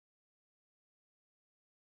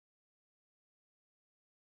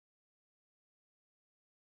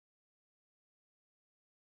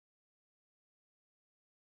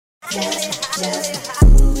We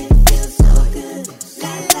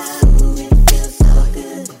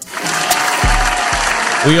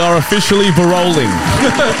are officially barolling.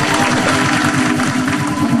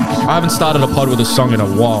 I haven't started a pod with a song in a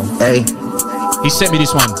while. Hey, He sent me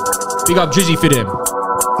this one. Big up Drizzy for them.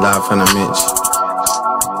 live from the Mitch.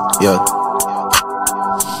 Yo,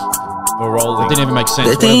 Barolling. Didn't even make sense.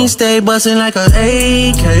 the thing whatever. stay bustin' like a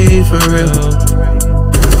AK for real.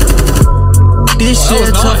 This Oh, that shit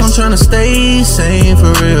was tough, nice. I'm tryna stay sane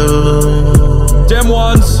for real. Dem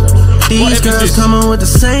ones. These girls coming with the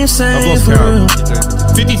same lost for real.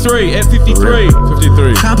 count. 53 at 53.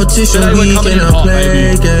 53. Competition Today we're week coming and in I hot, play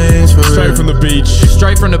baby. games for Straight real. from the beach.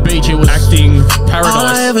 Straight from the beach, it was Acting. All I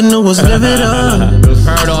paradise. ever knew was live it up. It was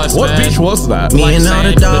paradise, What man. beach was that? Me and all the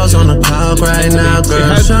sand, dogs on the cloud it's right meant to be. now, It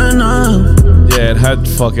girls had- shine up. Yeah, it had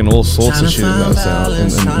fucking all sorts of Tryna shit in find that sound.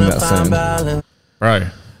 balance, In tryna that find sound. balance. Bro.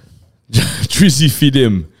 Drizzy feed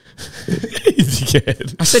him. He's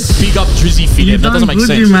scared. I said big up Drizzy for them. That doesn't make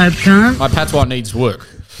sense. Madcon. My patois needs work.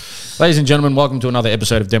 Ladies and gentlemen, welcome to another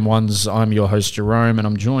episode of Dem Ones. I'm your host, Jerome, and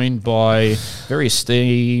I'm joined by a very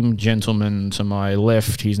esteemed gentleman to my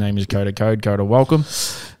left. His name is Coda Code. Coda, welcome.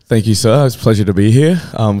 Thank you, sir. It's a pleasure to be here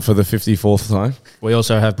for the 54th time. We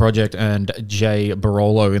also have Project and Jay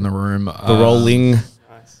Barolo in the room. Barolling.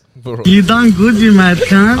 You done good, you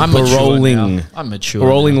madcon. I'm mature Barolling. now. I'm mature.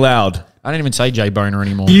 Barolling now. loud. I don't even say Jay Boner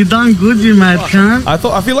anymore. You done good, you madcon.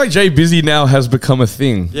 I feel like Jay Busy now has become a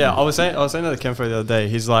thing. Yeah, I was saying to the Kenfo the other day.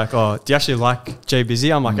 He's like, "Oh, do you actually like Jay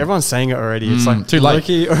Busy?" I'm like, "Everyone's saying it already. It's like too late.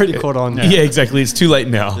 Loki already caught on." Yeah, exactly. It's too late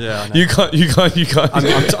now. Yeah, I know. You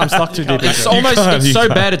can't. I'm stuck too deep. It's into it. almost can't, it's you so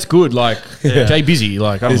can't. bad it's good. Like Jay Busy,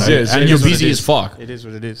 like I don't It's- know, yeah, it's- and it you're is what busy it as is. fuck. It is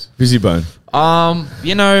what it is. Busy bone.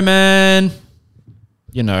 You know, man.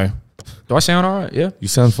 You know, do I sound alright? Yeah. You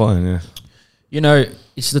sound fine, yeah. You know,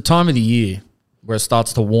 it's the time of the year where it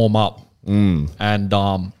starts to warm up, and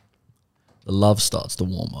the love starts to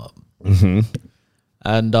warm up.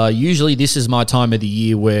 And usually, this is my time of the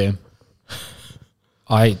year where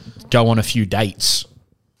I go on a few dates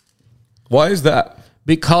Why is that?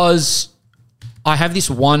 because I have this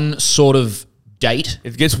one sort of date.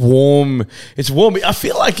 It gets warm. It's warm. I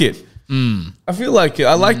feel like it. I feel like it.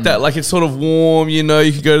 I like that. Like it's sort of warm, you know,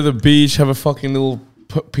 you can go to the beach, have a fucking little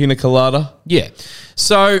pina colada. Yeah.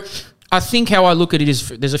 So I think how I look at it is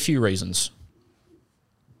there's a few reasons.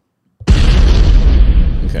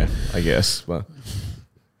 Okay, I guess. But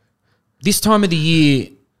This time of the year,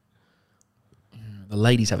 the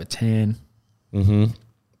ladies have a tan. the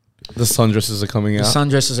sundresses are coming out. The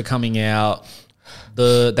sundresses are coming out.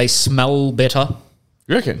 They smell better.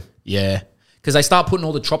 You reckon? Yeah. Because they start putting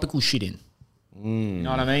all the tropical shit in. You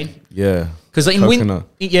know what I mean? Yeah. Because in Coconut. winter,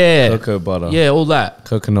 yeah, Cocoa butter. yeah, all that.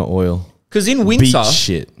 Coconut oil. Because in Beach winter,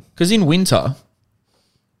 shit.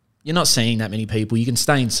 you're not seeing that many people. You can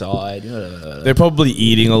stay inside. They're probably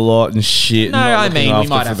eating a lot and shit. No, not I looking mean we after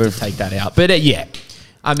might for have their- to take that out. But yeah,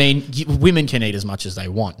 I mean women can eat as much as they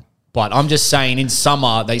want. But I'm just saying, in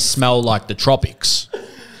summer they smell like the tropics,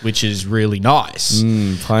 which is really nice.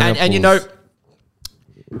 And you know,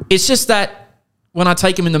 it's just that when I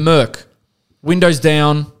take them in the Merc, windows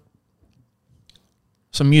down,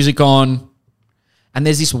 some music on, and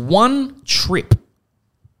there's this one trip.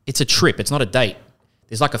 It's a trip. It's not a date.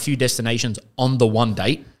 There's like a few destinations on the one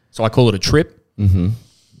date, so I call it a trip.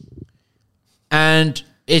 And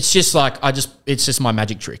it's just like it's just my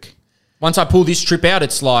magic trick. Once I pull this trip out,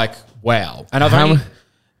 it's like wow. And I've How only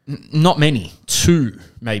ma- not many, 2,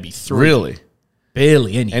 maybe 3. Really?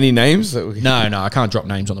 Barely any. Any names? That we- No, I can't drop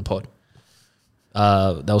names on the pod.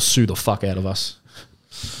 They'll sue the fuck out of us.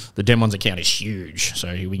 The Dem Ones account is huge, so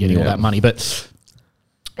we're getting all Yeah. that money. But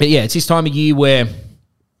yeah, it's this time of year where,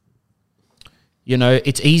 you know,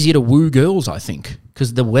 it's easier to woo girls, I think,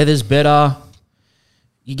 because the weather's better.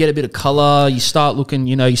 You get a bit of color. You start looking,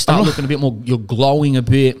 looking a bit more. You're glowing a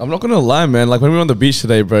bit. I'm not going to lie, man. Like when we were on the beach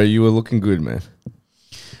today, bro, you were looking good, man.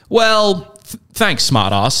 Well, thanks,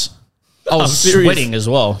 smart ass. I was serious. sweating as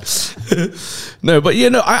well. No, but yeah,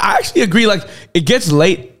 no, I actually agree. Like it gets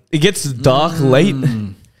late. It gets dark late.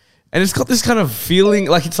 And it's got this kind of feeling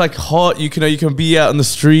like it's like hot. You can be out in the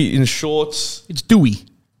street in shorts. It's dewy.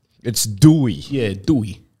 It's dewy. Yeah,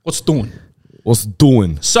 dewy. What's doing? What's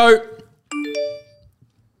doing? So,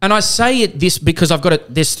 and I say this because I've got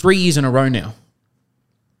it. There's 3 years in a row now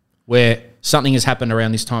where something has happened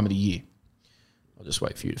around this time of the year. I'll just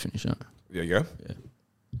wait for you to finish up. There you go.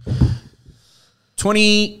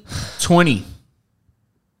 2020,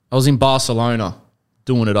 I was in Barcelona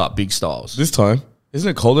doing it up, big styles. This time, isn't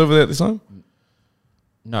it cold over there at this time?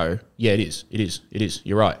 No, yeah, it is.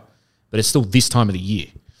 You're right. But it's still this time of the year.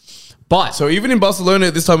 But So even in Barcelona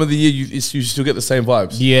at this time of the year, you still get the same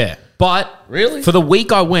vibes. yeah, but Really? for the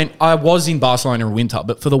week I went, I was in Barcelona in winter,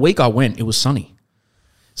 but for the week I went, it was sunny.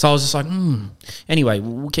 So I was just like, Anyway,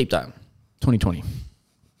 we'll keep that. 2020.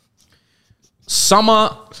 Summer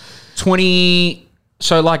 20.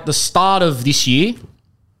 So like the start of this year,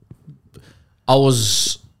 I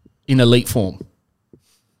was in elite form.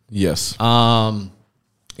 Yes.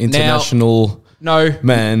 International No,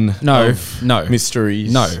 man. no, of no.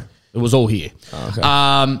 mysteries. no, it was all here. Okay.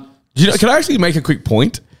 Can I actually make a quick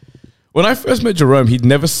point? When I first met Jerome, he'd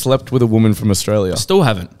never slept with a woman from Australia. Still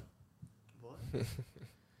haven't.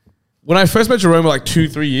 When I first met Jerome, like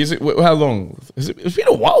 2-3 years. How long? It's been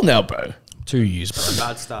a while now, bro. 2 years, bro.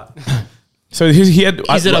 Bad start. So he had.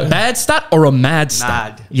 Is it a bad stat or a mad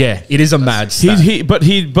stat? Mad. Yeah, it is a mad stat. He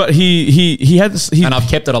had. And I've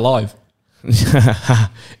kept it alive.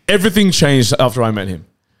 Everything changed after I met him.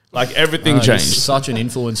 Like everything He's changed. such an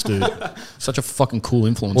influence, dude. Such a fucking cool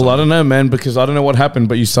influence. Well, I don't know, man, because I don't know what happened,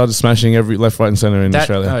 but you started smashing every left, right, and center in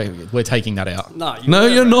Australia. Oh, we're taking that out. No,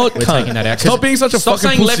 you're not. We're taking that out. Stop being such a Stop fucking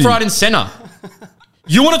saying pussy. left, right, and center.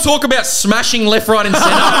 You want to talk about smashing left, right, and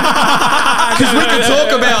center? Because we can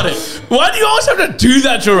talk about it. Why do you always have to do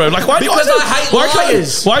that, Jerome? Like, why do you Because always I hate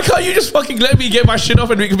liars. Why can't you just fucking let me get my shit off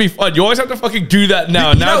and we can be fun? You always have to fucking do that now,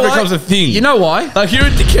 and You now know it why? becomes a thing. You know why? Like, you're a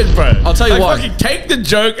dickhead, bro. I'll tell you like, why. Fucking take the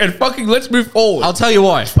joke and fucking let's move forward. I'll tell you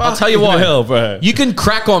why. I'll tell you why. Fucking hell, bro. You can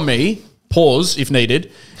crack on me, pause if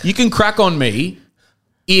needed. You can crack on me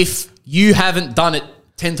if you haven't done it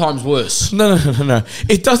 10 times worse. No.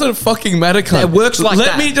 It doesn't fucking matter, cunt. It works like Let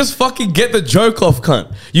that. me just fucking get the joke off,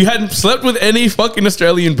 cunt. You hadn't slept with any fucking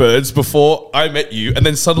Australian birds before I met you, and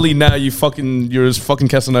then suddenly now you're as fucking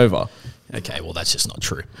Casanova. Okay, well, that's just not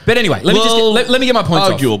true. But anyway, let me get my points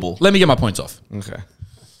arguable. off. Let me get my points off. Okay.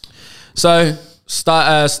 So,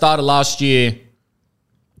 started last year.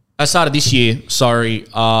 I started this year, sorry.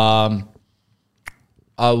 I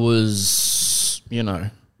was,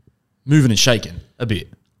 moving and shaking a bit.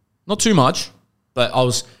 Not too much, but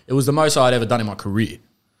it was the most I'd ever done in my career.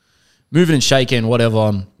 Moving and shaking,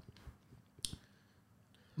 whatever.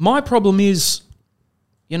 My problem is,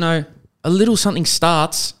 a little something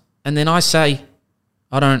starts and then I say,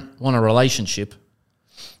 I don't want a relationship.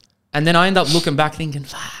 And then I end up looking back thinking,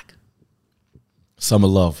 fuck. Summer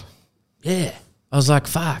love. Yeah. I was like,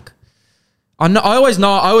 fuck. I always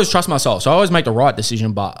trust myself, so I always make the right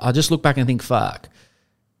decision, but I just look back and think, fuck.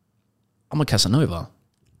 I'm a Casanova.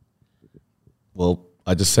 Well,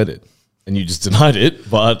 I just said it, and you just denied it,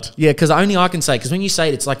 but... Yeah, because only I can say, because when you say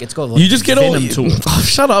it, it's like, it's got like You just get all... venom to it. Oh,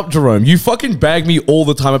 shut up, Jerome. You fucking bag me all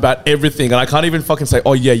the time about everything, and I can't even fucking say,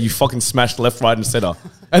 oh yeah, you fucking smashed left, right, and center.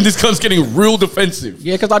 And this cunt's getting real defensive.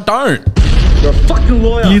 Yeah, because I don't.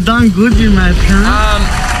 You done good, you mad cunt.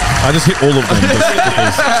 I just hit all of them.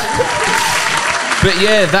 But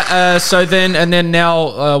yeah, that.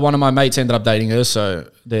 Now one of my mates ended up dating her, so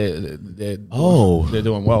they're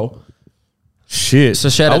doing well. Shit. So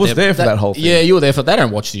shout I out was there for that whole thing. Yeah, you were there for. They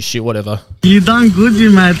don't watch this shit, whatever. You done good,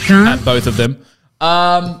 you mad cunt. Both of them.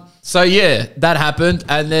 So yeah, that happened,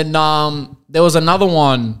 and then there was another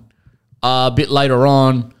one a bit later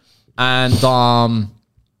on, and I'm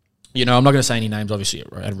not going to say any names, obviously,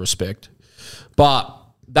 out of respect, but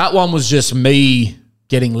that one was just me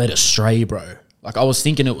getting led astray, bro. Like, I was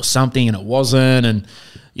thinking it was something and it wasn't. And,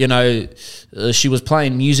 she was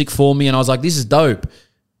playing music for me and I was like, this is dope.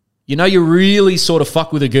 You really sort of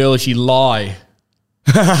fuck with a girl if you lie.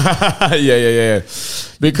 Yeah.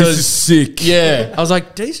 Because This is sick. Yeah. I was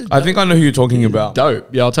like, this is I think I know who you're talking about. dope.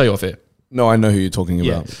 Yeah, I'll tell you off air. No, I know who you're talking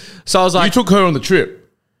Yeah. about. So I was like, You took her on the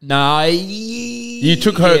trip. nah. You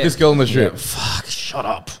took her, this girl on the trip. Fuck, shut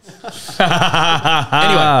up.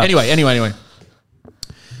 Anyway.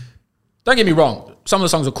 Don't get me wrong. Some of the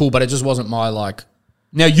songs are cool, but it just wasn't my like.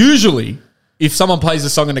 Now, usually, if someone plays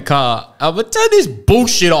a song in the car, I would turn this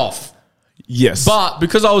bullshit off. Yes. But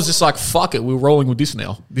because I was just like, fuck it, we're rolling with this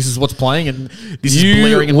now. This is what's playing, and this is you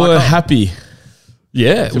blaring in my were car. happy.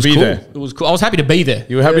 Yeah, it was be cool. there. It was cool. I was happy to be there.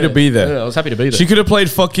 You were happy to be there. Yeah, I was happy to be there. She could have played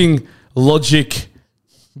fucking Logic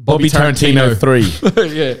Bobby Tarantino 3.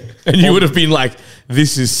 Yeah. And you would have been like,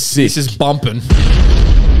 this is sick. This is bumping.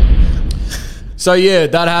 So yeah,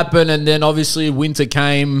 that happened, and then obviously winter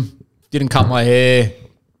came. Didn't cut my hair.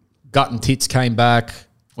 Gut and tits came back.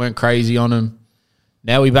 Went crazy on them.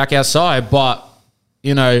 Now we back outside, but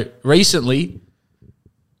recently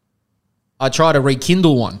I tried to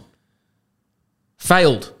rekindle one.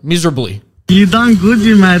 Failed miserably. You done good,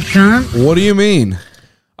 you mad cunt. What do you mean?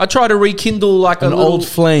 I tried to rekindle like An a little, old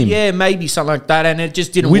flame. Yeah, maybe something like that, and it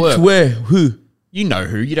just didn't Which, work. where, who? You know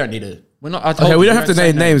who? You don't need to. We're not. Okay, we don't have to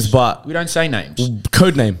say name names, but we don't say names.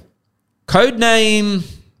 code name. Codename.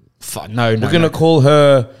 No. We're gonna call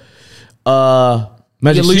her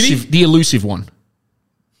Magic City? The elusive one.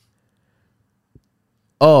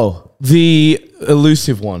 Oh, the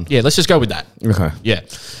elusive one. Yeah, let's just go with that. Okay. Yeah.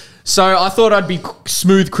 So I thought I'd be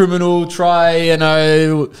smooth criminal, try,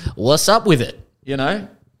 what's up with it, And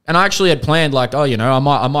I actually had planned like, I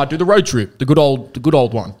might do the road trip, the good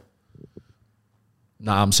old one.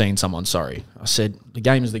 Nah, I'm seeing someone, sorry. I said, the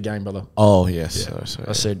game is the game, brother. Oh, yes. Yeah. Sorry.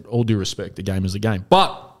 I said, all due respect, the game is the game.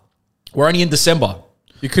 But we're only in December.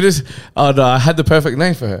 You could have... Oh, no, I had the perfect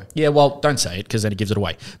name for her. Yeah, well, don't say it because then it gives it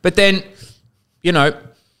away. But then, we're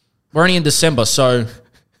only in December, so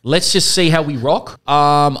let's just see how we rock.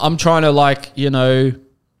 I'm trying to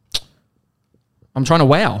I'm trying to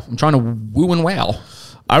wow. I'm trying to woo and wow.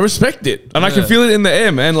 I respect it. And I can feel it in the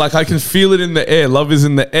air, man. Like, I can feel it in the air. Love is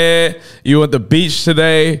in the air. You were at the beach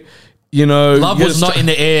today. Love was not in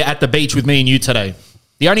the air at the beach with me and you today.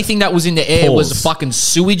 The only thing that was in the air was the fucking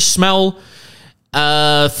sewage smell.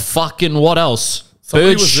 Fucking what else?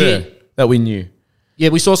 Somebody Bird was shit. there that we knew. Yeah,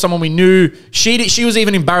 we saw someone we knew. She was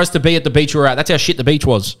even embarrassed to be at the beach we were at. That's how shit the beach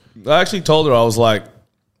was. I actually told her, I was like...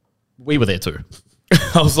 We were there too.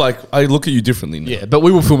 I was like, I look at you differently now. Yeah, but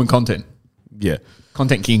we were filming content. Yeah.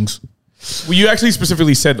 Content kings. Well, you actually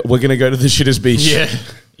specifically said, we're going to go to the shittest beach. Yeah.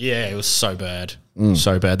 Yeah, it was so bad.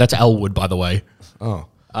 So bad. That's Elwood, by the way. Oh.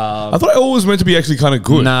 I thought it was meant to be actually kind of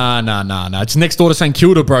good. Nah. It's next door to St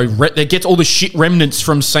Kilda, bro. It gets all the shit remnants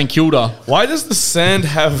from St Kilda. Why does the sand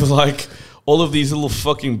have like all of these little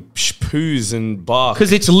fucking poos and bark?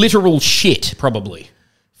 Because it's literal shit, probably.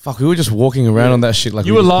 Fuck, we were just walking around on that shit like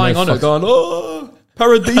you were lying on it going,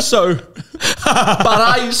 Paradiso.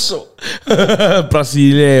 Paraíso.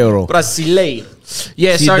 Brasileiro. Brasileiro.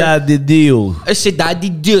 Yeah, Cidade de Deus. Cidade de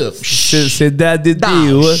Deus. Cidade de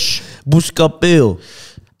Deus. Buscapel.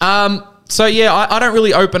 So yeah, I don't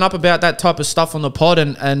really open up about that type of stuff on the pod,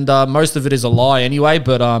 and most of it is a lie anyway.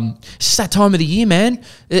 But it's just that time of the year, man.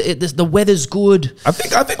 The weather's good. I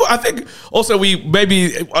think. Also, we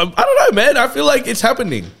maybe I don't know, man. I feel like it's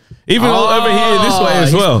happening. Even over here this way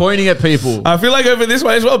as well. He's pointing at people. I feel like over this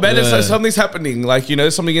way as well, man. It's like something's happening. Like,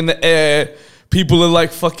 something in the air. People are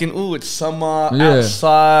like fucking, ooh, it's summer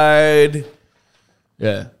outside.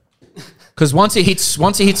 Yeah. Because once it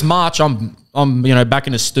hits March, I'm back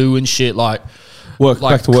in the stew and shit. Like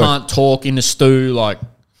back to work. Can't talk in the stew like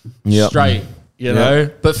straight. You know.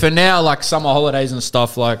 But for now, like summer holidays and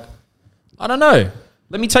stuff, like I don't know.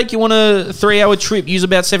 Let me take you on a 3-hour trip. Use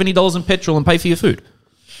about $70 in petrol and pay for your food.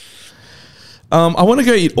 I want to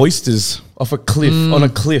go eat oysters off a cliff on a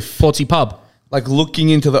cliff. Portsea Pub. Like looking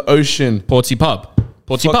into the ocean. Portsea Pub.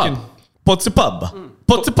 Portsea Pub. Portsea Pub.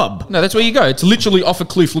 Portsea Pub. No, that's where you go. It's literally off a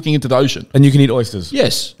cliff looking into the ocean. And you can eat oysters.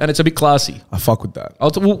 Yes, and it's a bit classy. I fuck with that.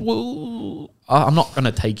 I'm not going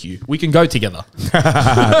to take you. We can go together.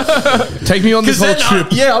 Take me on this whole trip.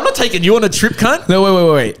 I'm not taking you on a trip, cunt.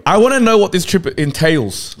 No, wait. I want to know what this trip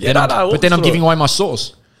entails. Yeah, but then I'm giving away my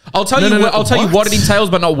sauce. I'll tell you. I'll tell you what it entails,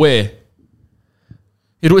 but not where.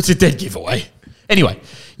 It's a dead giveaway. Anyway,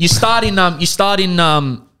 you start in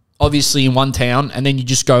obviously in one town, and then you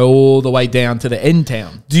just go all the way down to the end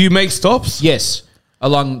town. Do you make stops? Yes,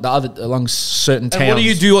 along certain towns. And what do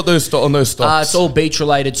you do at on those stops? It's all beach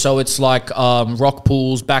related, so it's like rock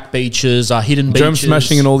pools, back beaches, hidden beaches. Germ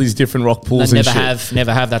smashing and all these different rock pools. Never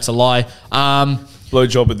have. That's a lie.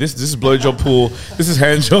 Blowjob, but this is blowjob pool. This is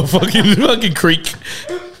handjob fucking creek.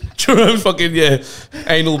 Jerome fucking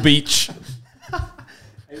anal beach.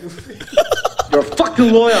 You're a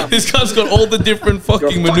fucking lawyer. This guy's got all the different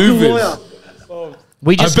fucking maneuvers.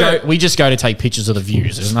 We just go to take pictures of the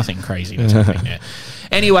views. There's nothing crazy that's happening there.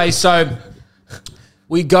 Anyway, so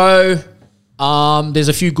we go. There's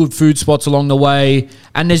a few good food spots along the way,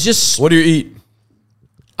 and there's just what do you eat?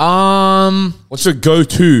 What's your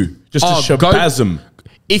go-to? Just a shabazm.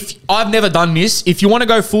 If I've never done this, if you want to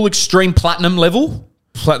go full extreme platinum level.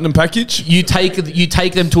 Platinum package? You take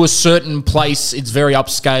them to a certain place. It's very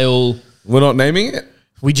upscale. We're not naming it?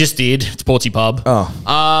 We just did. It's Portsea Pub.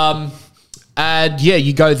 Oh. And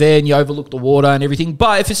you go there and you overlook the water and everything.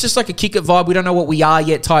 But if it's just like a kick it vibe, we don't know what we are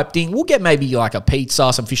yet type thing, we'll get maybe like a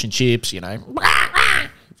pizza, some fish and chips,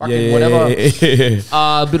 Fucking whatever.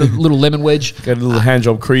 A bit of little lemon wedge. Got a little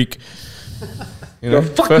handjob creek. You're a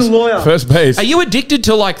fucking lawyer. First base. Are you addicted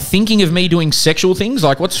to like thinking of me doing sexual things?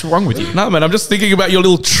 Like, what's wrong with you? No, man, I'm just thinking about your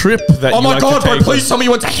little trip that oh my like God, to bro, take please tell me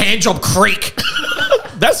you went to Handjob Creek.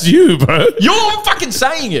 That's you, bro. You're fucking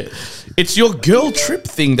saying it. It's your girl trip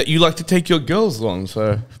thing that you like to take your girls along,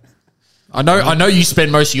 so. I know you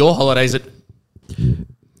spend most of your holidays at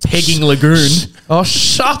Pegging Lagoon. Oh,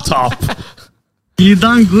 shut up. You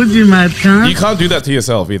done good, you mad cunt. You can't do that to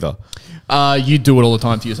yourself either. You do it all the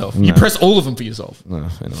time to yourself. You press all of them for yourself. No,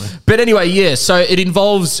 anyway. But anyway, yeah. So it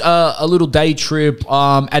involves a little day trip,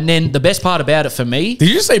 and then the best part about it for me. Did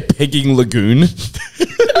you just say Pegging Lagoon?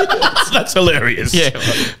 That's hilarious. Yeah.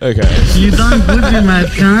 Okay. You done good, you mad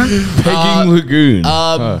cunt. Pegging Lagoon.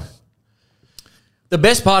 The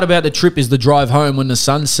best part about the trip is the drive home when the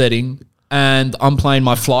sun's setting, and I'm playing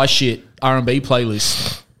my fly shit R&B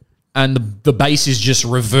playlist, and the bass is just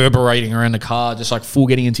reverberating around the car, just like full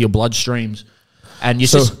getting into your bloodstreams, and you're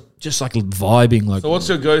just like vibing. Like, So what's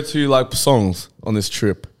your go-to like songs on this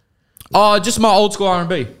trip? just my old school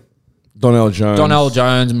R&B, Donnell Jones. Donnell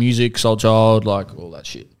Jones, music, Soul Child, like all that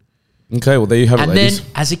shit. Okay, well there you have it, And ladies.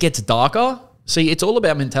 then as it gets darker, see, it's all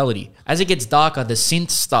about mentality. As it gets darker, the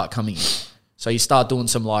synths start coming in. So you start doing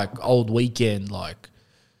some like old Weekend, like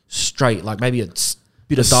straight, like maybe a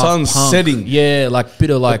bit of dark sun's punk. setting. Yeah, like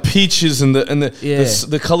bit of like Peaches and Yeah.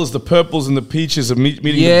 the colors, the purples and the peaches are meeting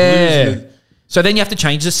the blues. yeah. And So then you have to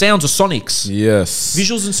change the sounds of Sonics. yes.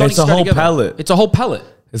 Visuals and Sonics. It's a go whole together. palette. It's a whole palette.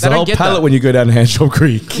 It's They a don't whole get palette that. when you go down Handshop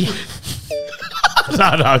Creek. no,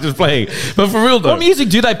 I'm just playing. But for real though. What music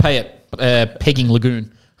do they play at Pegging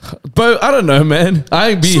Lagoon? But I don't know, man. I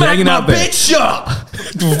ain't be hanging out there. up.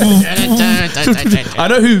 I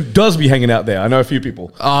know who does be hanging out there. I know a few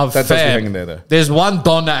people. Oh, that does be fam. hanging there though. There's one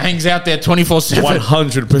Don that hangs out there 24/7.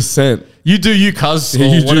 100%. You do you, cuz. Yeah,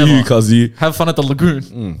 or you whatever. do you, cuz you. Have fun at the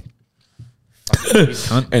lagoon.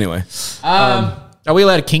 Anyway. Are we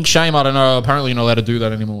allowed to kink shame? I don't know. Apparently, you're not allowed to do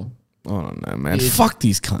that anymore. I don't know, man. Fuck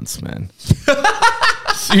these cunts, man.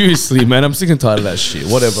 Seriously, man. I'm sick and tired of that shit.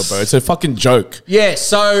 Whatever, bro. It's a fucking joke. Yeah,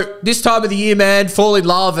 so this time of the year, man, fall in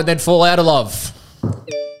love and then fall out of love.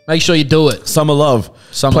 Make sure you do it. Summer love.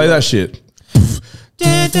 Summer Play love. that shit.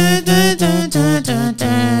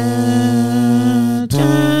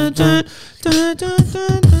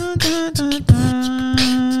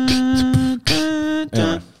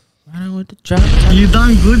 You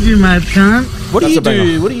done good, you mad cunt. What do That's you a banger.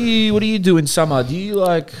 do? What do you do in summer? Do you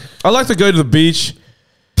like? I like to go to the beach,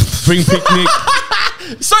 bring picnic.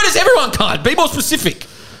 So does everyone. Can't be more specific.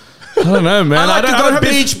 I don't know, man. I like to don't go have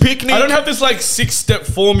beach, this, picnic. I don't have this like 6-step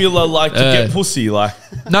formula like to get pussy. Like,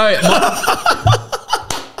 No,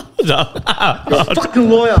 Fucking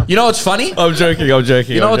lawyer. you know what's funny? I'm joking.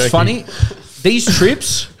 You know what's funny? These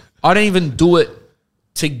trips, I don't even do it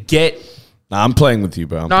to get. Nah, I'm playing with you,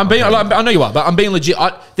 bro. No, I'm being. I know you are, but I'm being legit.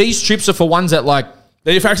 These trips are for ones that like.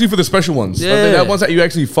 They're actually for the special ones. Yeah. They're the ones that you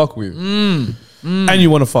actually fuck with. And you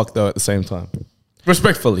want to fuck though at the same time.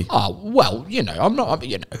 Respectfully. Oh well, you know, I'm not.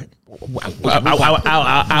 You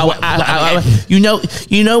know,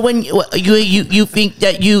 You know when you think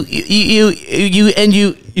that You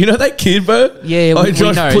know that kid, bro? yeah, Oh, we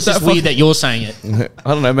Josh, know. put It's just that weird that you're saying it.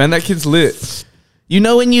 I don't know, man. That kid's lit. you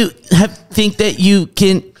know when you think that you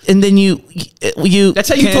can and then you That's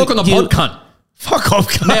how you can't- talk on the pod, cunt. Fuck off,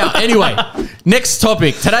 cunt. Now, anyway, next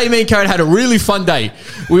topic. Today, me and Karen had a really fun day.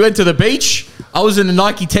 We went to the beach. I was in a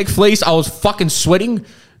Nike Tech fleece. I was fucking sweating.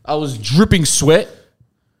 I was dripping sweat.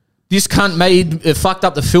 This cunt fucked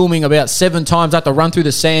up the filming about 7 times. I had to run through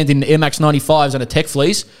the sand in Air Max 95s and a Tech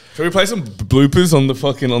fleece. Can we play some bloopers on the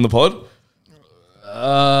pod?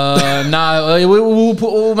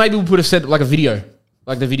 No, maybe we'll put a set like a video,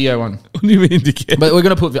 like the video one. What do you mean, dickhead? But we're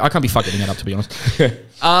gonna put. I can't be fucking that up, to be honest.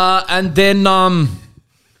 And then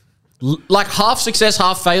like half success,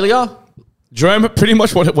 half failure. Jerome, pretty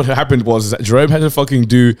much what happened was that Jerome had to fucking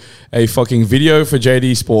do a fucking video for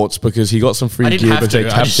JD Sports because he got some free I didn't gear, have but they to.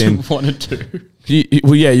 I tapped just in. wanted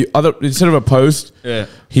to. Instead of a post,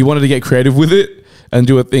 he wanted to get creative with it and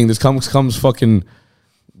do a thing. This comes fucking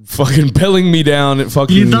belling me down at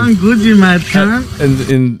fucking You done good, you mad cunt.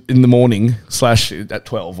 in the morning / at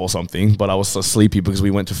 12 or something. But I was so sleepy because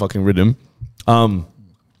we went to fucking Rhythm. And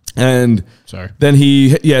Sorry. then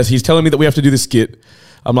he's telling me that we have to do this skit.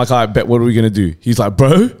 I'm like, I bet, what are we going to do? He's like,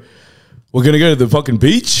 bro, we're going to go to the fucking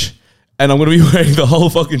beach and I'm going to be wearing the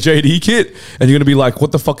whole fucking JD kit and you're going to be like,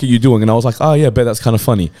 what the fuck are you doing? And I was like, oh yeah, bet that's kind of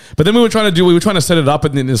funny. But then we were trying to set it up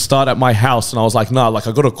and then start at my house and I was like, nah, like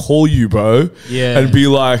I got to call you, bro. Yeah. And be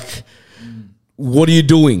like, what are you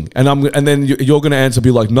doing? And then you're going to answer, be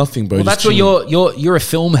like, nothing, bro. Well, just that's where chilling." you're a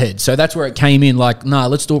film head, so that's where it came in. Like, nah,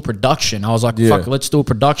 let's do a production. I was like, Yeah. fuck, let's do a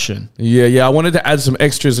production. Yeah. I wanted to add some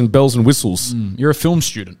extras and bells and whistles. You're a film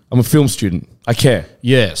student. I'm a film student. I care.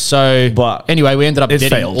 Yeah. So, But anyway, we ended up it getting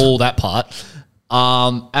failed. all that part.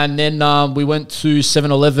 And then we went to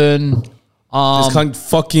 7-Eleven.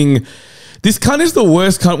 This cunt is the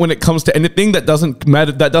worst cunt when it comes to anything that doesn't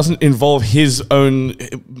matter, that doesn't involve his own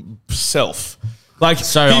self. Like,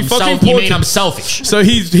 So he I'm fucking you poured mean two- I'm selfish? So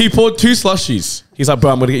he poured 2 slushies. He's like,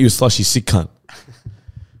 bro, I'm gonna get you a slushie, sick cunt.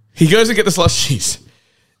 He goes and get the slushies.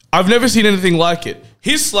 I've never seen anything like it.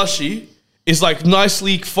 His slushie is like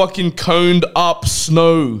nicely fucking coned up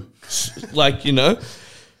snow, like, you know.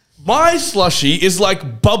 My slushie is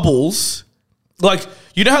like bubbles, like,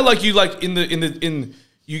 you know how like you like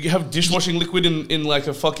you have dishwashing liquid in like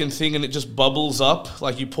a fucking thing and it just bubbles up,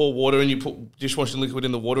 like you pour water and you put dishwashing liquid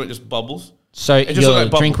in the water and it just bubbles. So It just your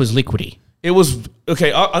looked like drink bubbles. was liquidy. It was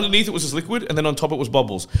okay. Underneath it was just liquid, and then on top it was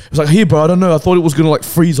bubbles. It was like, here, bro, I don't know. I thought it was gonna like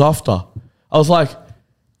freeze after. I was like,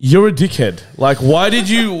 you're a dickhead. Like, why did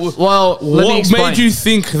you? Well, let me what explain. made you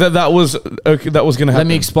think that was okay, that was gonna happen?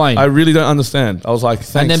 me explain. I really don't understand. I was like,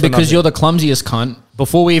 thanks. And then for because nothing. you're the clumsiest cunt,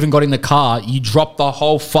 before we even got in the car, you dropped the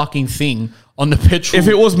whole fucking thing on the petrol. if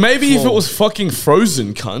it was if it floor. was fucking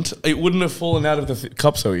frozen, cunt, it wouldn't have fallen out of the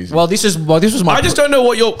cup so easy. Well, this was my. I just don't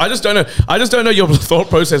know I just don't know your thought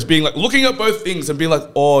process being like looking at both things and being like,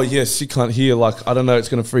 oh yes, you can't hear. Like, I don't know, it's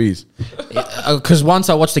gonna freeze. Because once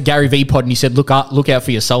I watched the Gary V pod and he said, look out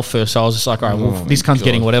for yourself first. So I was just like, all right, well, this cunt's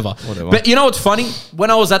getting whatever. But you know what's funny?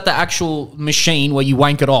 When I was at the actual machine where you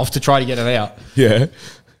wank it off to try to get it out. Yeah.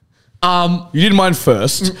 You did mine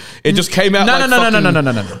first. It just came out.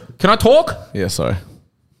 No. Can I talk? Yeah, sorry.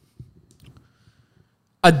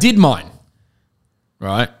 I did mine.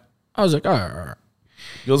 Right. I was like, all right.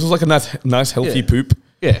 Yours was like a nice healthy Yeah. poop.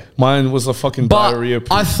 Yeah. Mine was a fucking But diarrhea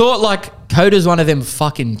poop. I thought like Coda's one of them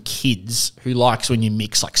fucking kids who likes when you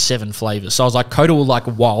mix like 7 flavors. So I was like, Coda will like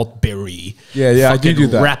wild berry. Yeah, I do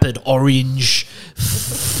fucking that. Rapid orange,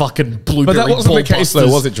 fucking blueberry. but that wasn't the case though,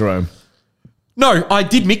 ball was busters. it, Jerome? No, I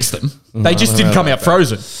did mix them. They just didn't come out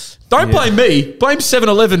frozen. Don't blame me. Blame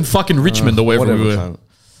 7-Eleven fucking Richmond or wherever we were. cunt.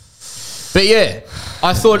 But yeah,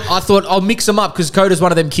 I thought I'll mix them up because Coda's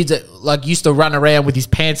one of them kids that like used to run around with his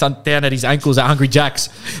pants down at his ankles at Hungry Jack's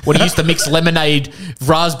when he used to mix lemonade,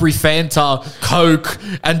 raspberry Fanta, Coke,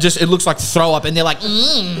 and just it looks like throw up. And they're like,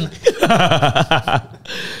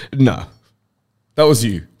 No. That was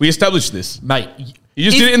you. We established this. mate, You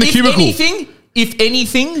just did it in the cubicle. If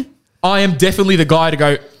anything, I am definitely the guy to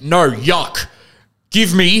go, no, yuck.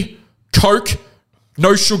 Give me Coke,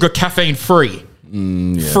 no sugar, caffeine free.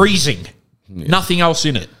 Freezing. Nothing else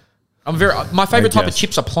in it. My favorite type of guess.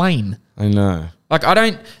 chips are plain. I know. Like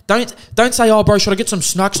I don't say, oh bro, should I get some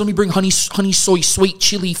snacks? Let me bring honey soy sweet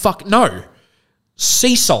chili. Fuck no.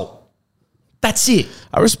 Sea salt. That's it.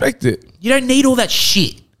 I respect it. You don't need all that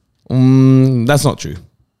shit. That's not true.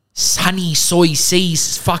 Honey soy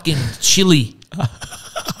seas fucking chili.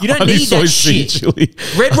 You don't Honey need soy that sea shit. chili.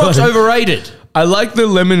 Red Rock's overrated. I like the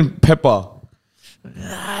lemon pepper.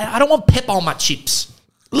 I don't want pepper on my chips.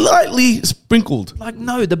 Lightly sprinkled. Like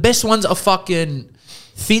no, the best ones are fucking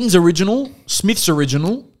Thin's original, Smith's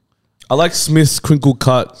original. I like Smith's crinkle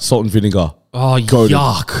cut salt and vinegar. Oh,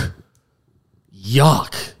 Goated.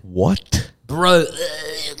 yuck, What? bro.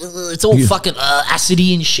 It's all fucking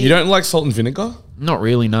acidy and shit. You don't like salt and vinegar? Not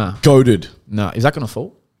really, nah. Goated. No, is that gonna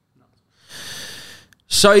fall?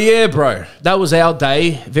 So yeah, bro, that was our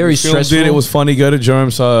day. Very Filmed stressful. it. It was funny. Go to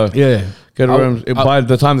Jerome. So yeah. go to Jerome. By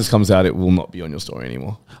the time this comes out, it will not be on your story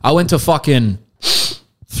anymore. I went to fucking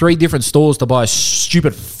 3 different stores to buy a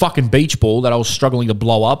stupid fucking beach ball that I was struggling to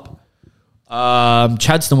blow up.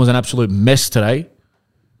 Chadston was an absolute mess today.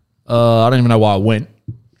 I don't even know why I went.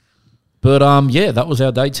 But yeah, that was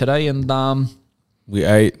our day today, and We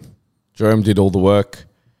ate. Jerome did all the work.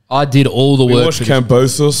 I did all the We work. watched for this.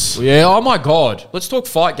 Cambosos. Yeah, oh my God. Let's talk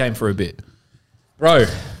fight game for a bit. Bro,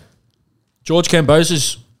 George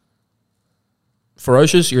Cambosos,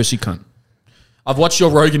 ferocious, you're a sick cunt. I've watched your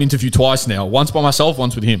Rogan interview twice now. Once by myself,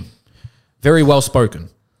 once with him. Very well spoken.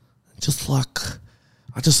 Just like,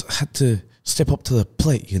 I just had to step up to the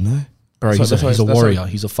plate, you know? Bro, So he's that's a why- warrior.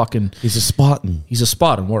 He's a fucking, He's a Spartan. he's a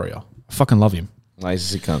Spartan warrior. I fucking love him. Nice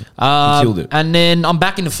as he can. He killed it. And then I'm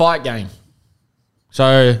back in the fight game.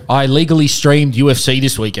 So I legally streamed UFC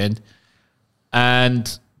this weekend,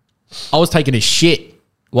 and I was taking a shit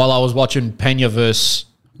while I was watching Pena versus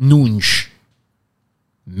Nunes.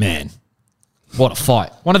 Man, what a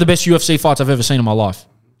fight. One of the best UFC fights I've ever seen in my life.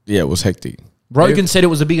 Yeah, it was hectic. Rogan said it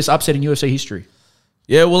was the biggest upset in UFC history.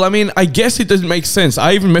 Yeah, well, I mean, I guess it doesn't make sense.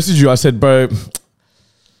 I even messaged you. I said, bro,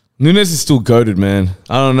 Nunes is still goated, man.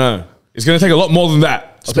 I don't know. It's going to take a lot more than that.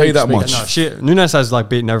 I'll tell you that much. No, Nunes has like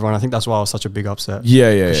beaten everyone. I think that's why it was such a big upset.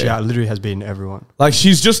 Yeah. She literally has beaten everyone. Like,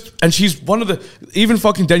 she's one of the, even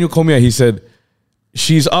fucking Daniel Cormier, he said,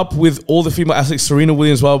 she's up with all the female athletes, Serena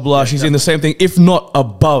Williams, blah, blah, blah. She's in the same thing, if not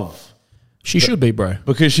above. She should be, bro.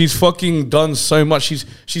 Because she's fucking done so much.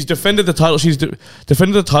 She's defended the title. She's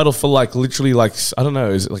defended the title for like literally like, I don't know,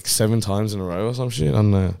 is it like 7 times in a row or some shit? I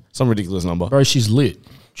don't know. Some ridiculous number. Bro, she's lit.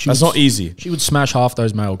 That's not easy. She would smash half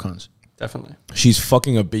those male cunts. Definitely. She's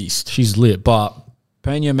fucking a beast. She's lit. But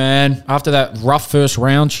Pena, man, after that rough first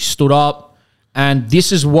round, she stood up. And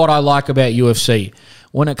this is what I like about UFC.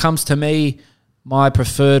 When it comes to me, my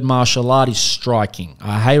preferred martial art is striking.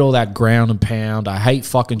 I hate all that ground and pound. I hate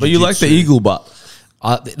fucking But you like the jiu-jitsu. Eagle butt.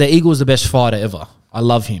 The Eagle is the best fighter ever. I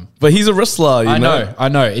love him. But he's a wrestler, you know. I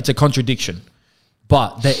know. It's a contradiction.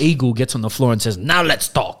 But the Eagle gets on the floor and says, now let's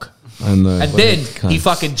talk. I know. And then he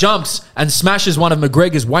fucking jumps and smashes one of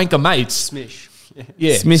McGregor's wanker mates. Smish.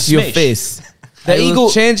 Yeah. Smish your face. The Eagle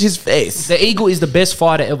change his face. The Eagle is the best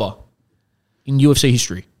fighter ever in UFC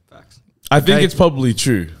history. I think Okay. it's probably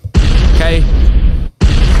true. Okay? And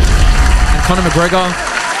Conor McGregor,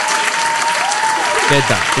 dead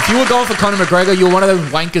done. If you were going for Conor McGregor, you're one of those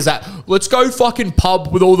wankers that, let's go fucking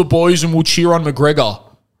pub with all the boys and we'll cheer on McGregor.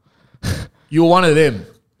 You're one of them.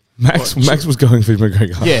 Max was going for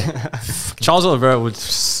McGregor. Yeah. Charles Oliveira would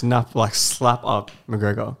slap up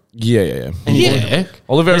McGregor. Yeah. Yeah.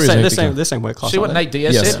 Oliveira is They're hectic. the same weight class. See what aren't Nate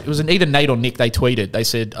Diaz Yes. said? It was either Nate or Nick. They tweeted. They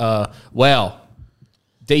said, wow,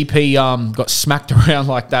 DP got smacked around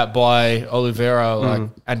like that by Oliveira,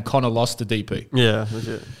 and Conor lost to DP. they? Yeah,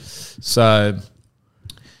 legit. So,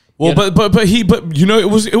 Well, Yeah. but you know, it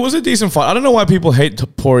was a decent fight. I don't know why people hate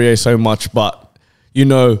Poirier so much, but you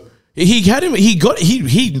know, he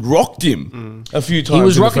rocked him a few times. he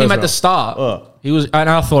was in the rocking him first at the round. start. He was, and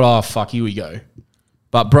I thought, oh fuck, here we go.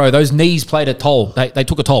 But bro, those knees played a toll. They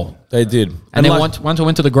took a toll. They did, And then like, once it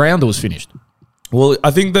went to the ground, it was finished. well,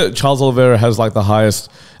 I think that Charles Oliveira has like the highest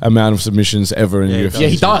amount of submissions ever in Yeah, he UFC. Yeah,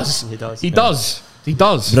 he does. He does. He does. He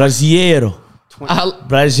does. Brasileiro. How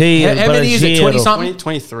many is it? 20 something?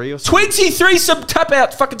 23 or something. 23 tap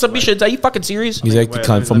out fucking submissions. Are you fucking serious? He's hectic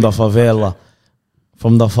cunt from the favela.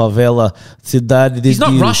 From the favela. Cidade de He's not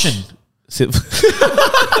Deus. Russian.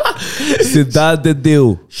 Cidade de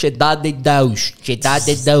Deus. Cidade de Deus. Cidade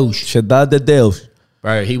de Deus. Cidade de Deus.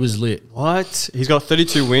 Bro, he was lit. What? He's got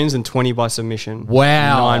 32 wins and 20 by submission.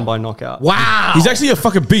 Wow. 9 by knockout. Wow. He's actually a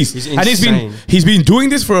fucking beast. He's and insane. he's been doing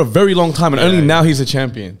this for a very long time, and only now he's a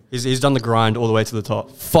champion. He's done the grind all the way to the top.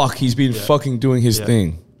 Fuck, he's been fucking doing his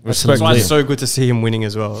thing. That's Respect. why him. it's so good to see him winning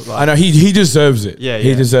as well. I know he deserves it. Yeah,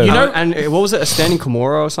 he deserves You it. know- and what was it? A standing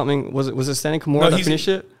Kimura or something? Was it standing Kimura that he's- finished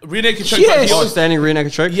it? Rear naked choke. Yes. He Oh, always- standing rear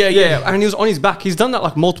naked choke. Yeah. And he was on his back. He's done that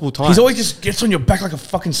like multiple times. He's always just gets on your back like a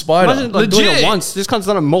fucking spider. Imagine like doing Legit. it once. This cunt's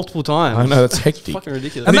done it multiple times. I know, that's hectic. Fucking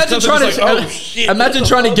ridiculous. Imagine These trying guys to are just like, oh, shit, imagine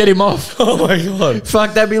trying to get him off. Oh my god,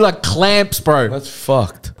 Fuck, that'd be like clamps, bro. that's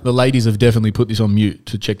fucked. The ladies have definitely put this on mute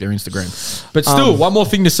to check their Instagram. But still, one more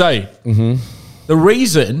thing to say. The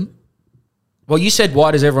reason, well, you said,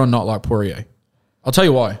 why does everyone not like Poirier? I'll tell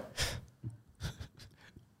you why.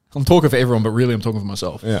 I'm talking for everyone, but really I'm talking for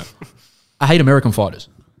myself. Yeah. I hate American fighters.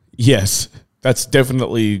 Yes, that's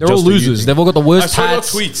definitely. They're all just a you losers. thing. They've all got the I worst saw your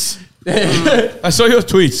hats. tweets. I saw your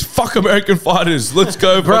tweets. Fuck American fighters. Let's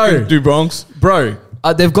go, Bro. fucking do Bronx. Bro,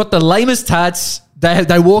 they've got the lamest tats.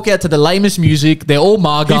 They walk out to the lamest music. They're all He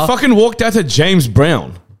maga. fucking walked out to James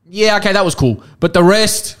Brown. Yeah, okay, that was cool. But the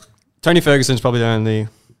rest, Tony Ferguson's probably the only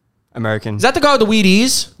American. is that the guy with the weird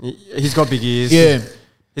ears? He's got big ears. Yeah.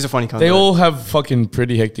 He's a funny cunt. They though. all have fucking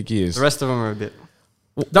pretty hectic ears. The rest of them are a bit.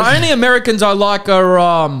 The only Americans I like are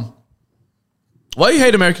Why do you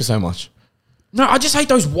hate America so much? no, I just hate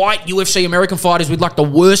those white UFC American fighters with like the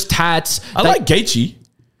worst tats. I like Gaethje.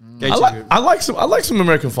 I like some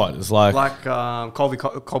American fighters. Like Colby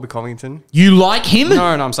Covington. You like him? No,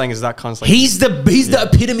 I'm saying is that cunt's like He's the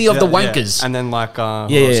epitome of the Yeah. wankers. And then like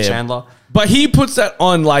Yeah, Chandler. but he puts that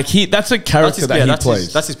on like that's a character that he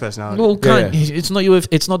plays. That's his personality. Well, it's not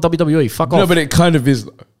it's not WWE. Fuck off. no, but it kind of is.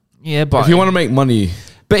 yeah, but If you want to make money,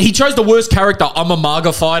 but he chose the worst character. I'm a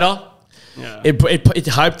MAGA fighter. it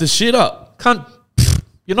hyped the shit up. Can't.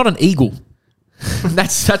 You're not an eagle.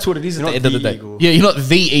 that's what it is You're at the not end of the the day. eagle. Yeah, you're not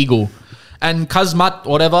the eagle. And Kazmat,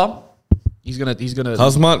 whatever, he's gonna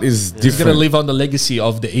Kazmat is he's different. gonna live on the legacy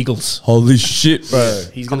of the Eagles. Holy shit, bro!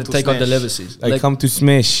 He's Come gonna to take on the smash. legacies. They come to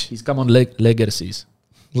smash He's come on legacies.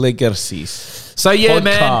 legacies. So yeah,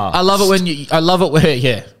 man, Podcast. I love it when I love it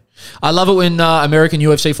when I love it when American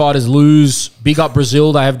UFC fighters lose. Big up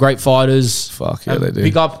Brazil, they have great fighters. Fuck yeah, And they do.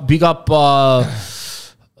 Big up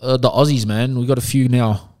the Aussies, man. We got a few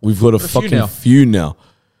now. We've got a few fucking now. few now.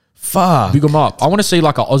 Fuck. Big them up. I want to see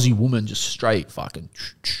like an Aussie woman just straight fucking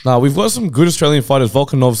Nah, we've got some good Australian fighters.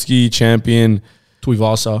 Volkanovski, champion.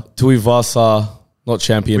 Tuivasa. Tuivasa, not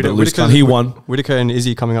champion, but Whittaker- Luskan. He won. Whittaker and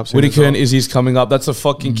Izzy coming up soon. as Whittaker well. and Izzy's coming up. That's a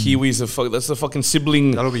fucking Kiwis. That's a fucking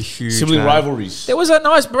sibling. That'll be huge, Sibling man. rivalries. There was that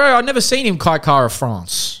nice bro. I've never seen him Kai Kara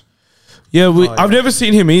France. Yeah, I've never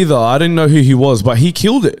seen him either. I didn't know who he was, but he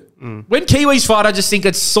killed it. When Kiwis fight, I just think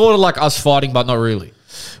it's sort of like us fighting, but not really.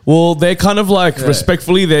 Well, they're kind of like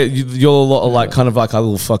respectfully. You're a lot of like kind of like a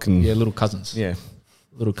little fucking little cousins. yeah.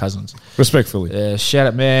 Little cousins. Respectfully. Shout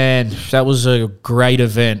out, man. That was a great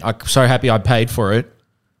event. I'm so happy I paid for it.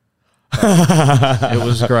 It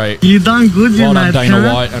was great. You done good, Well you done, my Dana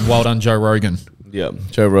friend. White, and well done, Joe Rogan. Yeah,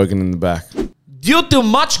 Joe Rogan in the back. Due to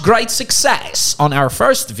much great success on our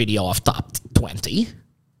first video of Top 20,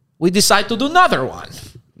 we decided to do another one.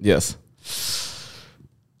 Yes.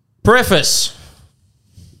 Preface.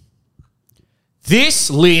 This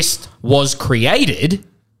list was created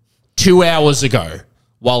 2 hours ago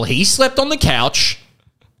while he slept on the couch,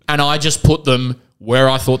 and I just put them where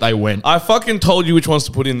I thought they went. I fucking told you which ones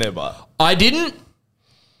to put in there, but I didn't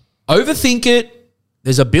overthink it.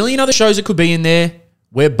 There's a billion other shows that could be in there.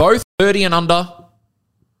 We're both 30 and under.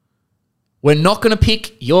 We're not going to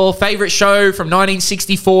pick your favorite show from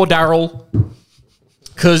 1964, Daryl,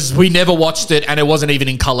 because we never watched it and it wasn't even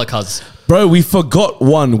in color, cuz. bro, we forgot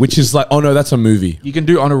one, which is like, oh no, that's a movie. You can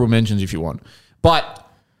do honorable mentions if you want. But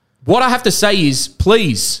what I have to say is,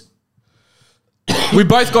 please, we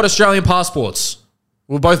both got Australian passports.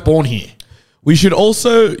 We were both born here. We should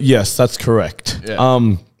also, yes, that's correct.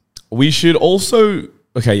 Yeah. We should also,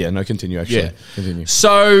 okay, yeah, no, continue actually. Yeah. Continue.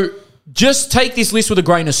 So just take this list with a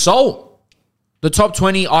grain of salt. The top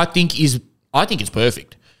 20, I think it's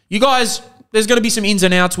perfect. You guys, there's going to be some ins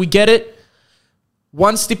and outs. We get it.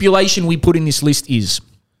 One stipulation we put in this list is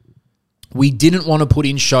we didn't want to put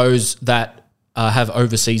in shows that have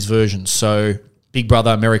overseas versions. So Big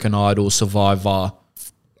Brother, American Idol, Survivor,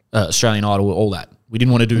 Australian Idol, all that. We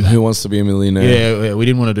didn't want to do that. Who Wants to Be a Millionaire? Yeah, we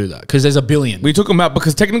didn't want to do that because there's a billion. We took them out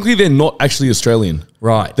because technically they're not actually Australian.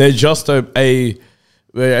 Right. They're just an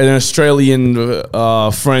Australian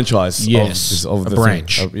franchise. Yes, of a the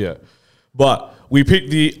branch. thing. Yeah. But we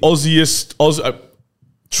picked the Aussiest,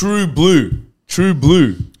 True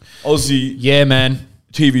Blue Aussie Yeah, man.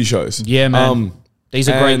 TV shows. Yeah, man. These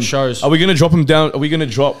are great and shows. Are we going to drop them down? Are we going to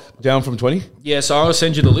drop down from 20? Yeah, so I'll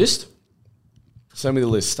send you the list Send me the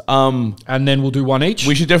list. and then we'll do one each.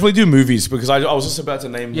 We should definitely do movies because I was just about to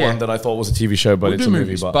name Yeah. one that I thought was a TV show, but We'll it's do a movie.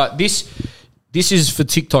 movies. But, But this is for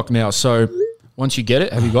TikTok now. So once you get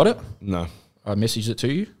it, have you got it? no. I messaged it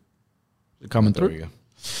to you. Is it coming There we through?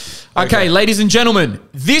 go. Okay, ladies and gentlemen,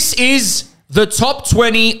 this is the top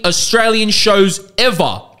 20 Australian shows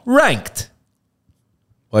ever ranked.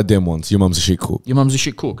 By them ones. Your mum's a shit cook. Your mum's a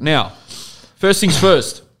shit cook. Now, first things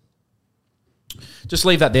first. Just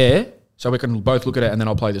leave that there so we can both look at it and then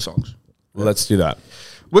I'll play the songs. Well, let's do that.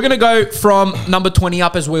 We're going to go from number 20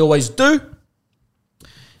 up as we always do.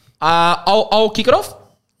 I'll kick it off.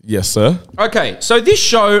 Yes, sir. Okay, so this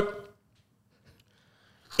show,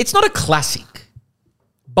 it's not a classic,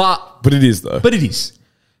 but But it is, though. it is.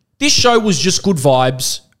 This show was just good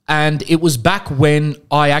vibes, and it was back when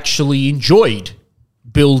I actually enjoyed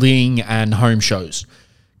building and home shows.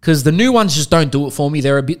 Because the new ones just don't do it for me.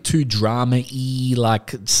 They're a bit too drama-y,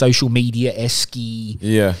 like social media-esque.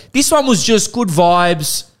 Yeah. This one was just good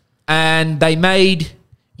vibes, and they made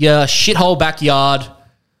your shithole backyard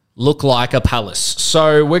look like a palace.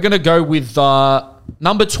 So we're going to go with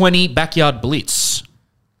number 20, Backyard Blitz.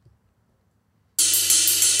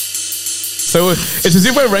 So it's as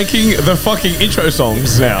if we're ranking the fucking intro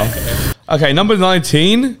songs now. Okay, number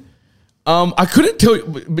 19. I couldn't tell you,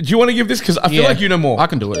 but do you want to give this? Because I feel like you know more. I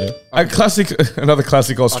can do it. A classic, another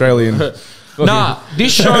classic Australian. Nah,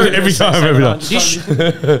 this show... every time.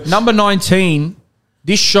 Number 19,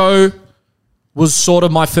 this show was sort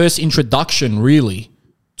of my first introduction, really,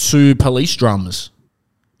 to police dramas.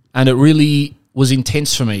 And it really was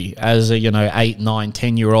intense for me as a, 8, 9,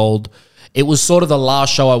 10-year-old. It was sort of the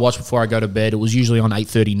last show I watched before I go to bed. It was usually on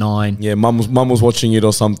 8:39. Yeah, mum was watching it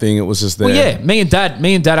or something. It was just there. Well, yeah, me and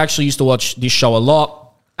dad actually used to watch this show a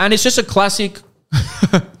lot. And it's just a classic.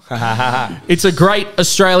 It's a great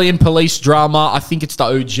Australian police drama. I think it's the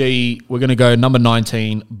OG. We're going to go number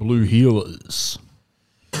 19, Blue Heelers.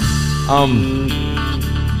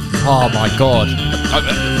 Oh my God.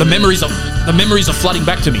 The memories are flooding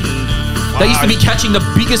back to me. They used to be catching the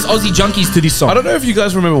biggest Aussie junkies to this song. I don't know if you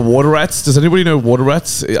guys remember Water Rats. Does anybody know Water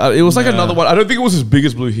Rats? It was like another one. I don't think it was as big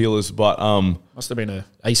as Blue Heelers, but Must have been a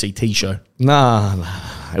ACT show. nah.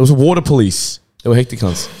 It was a water police. They were hectic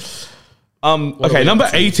cunts. Okay, number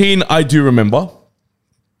 18, I do remember.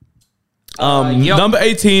 Yep. Number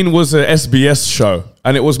 18 was an SBS show,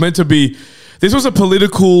 and it was meant to be. This was a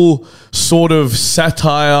political sort of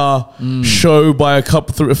satire show by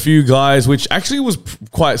a few guys, which actually was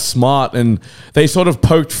quite smart, and they sort of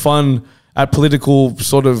poked fun at political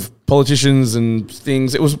sort of politicians and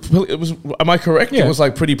things. It was. Am I correct? Yeah. It was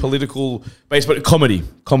like pretty political based, but comedy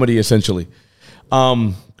essentially.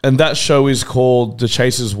 and that show is called The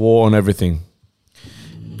Chasers War on Everything.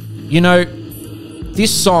 You know,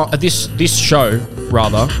 this show,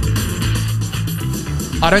 rather,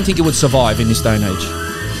 I don't think it would survive in this day and age.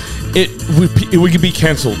 It would be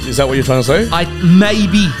cancelled. Is that what you're trying to say?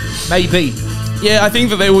 Maybe. Yeah, I think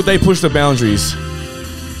that they push the boundaries.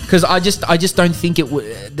 Because I just don't think it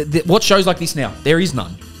would. What shows like this now? There is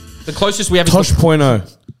none. The closest we have is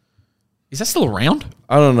Tosh.0. Is that still around?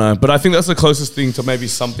 I don't know, but I think that's the closest thing to maybe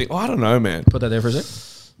something. Oh, I don't know, man. Put that there for a sec.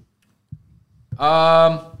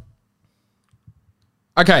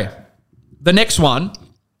 Okay. The next one,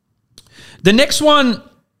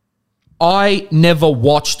 I never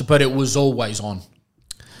watched, but it was always on.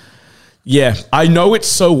 Yeah, I know it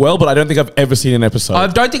so well, but I don't think I've ever seen an episode. I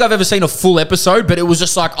don't think I've ever seen a full episode, but it was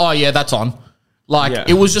just like, oh yeah, that's on. Like,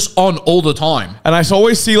 it was just on all the time. And I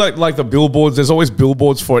always see like the billboards. There's always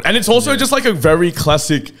billboards for it. And it's also just like a very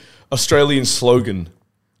classic Australian slogan.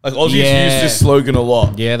 Like Aussies use this slogan a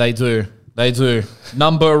lot. Yeah, they do. They do.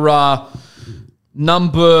 Number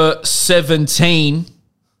 17,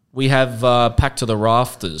 we have Packed to the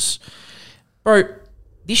Rafters. Bro,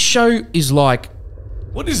 this show is like...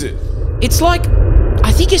 What is it? It's like...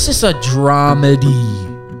 I think it's just a dramedy.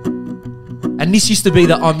 And this used to be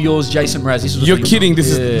the I'm Yours, Jason Mraz. This was You're kidding.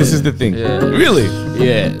 This is the thing. Yeah. Really?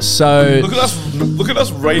 Yeah. So look at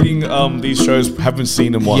us rating these shows. Haven't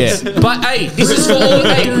seen them once. Yeah. But hey, this is for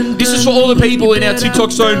all the people in our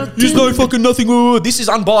TikTok saying there's no fucking nothing. This is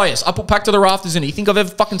unbiased. I put Packed to the Rafters in it. You think I've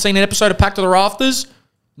ever fucking seen an episode of Packed to the Rafters?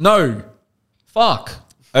 No. Fuck.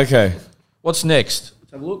 Okay. What's next?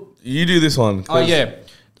 Let's have a look. You do this one. Oh yeah.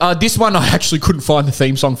 This one I actually couldn't find the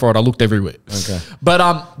theme song for it. I looked everywhere. Okay.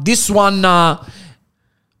 But this one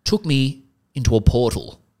took me into a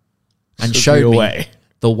portal and showed me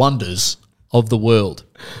the wonders of the world.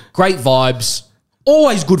 Great vibes.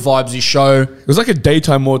 Always good vibes, this show. It was like a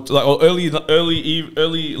daytime or late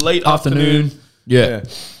afternoon. Yeah.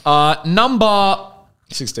 Number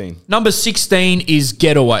 16. Number 16 is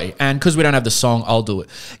Getaway. And because we don't have the song, I'll do it.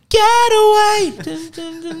 Getaway.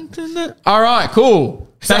 All right, cool.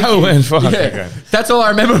 Thank you. Okay. That's all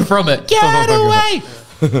I remember from it. Getaway.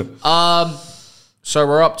 So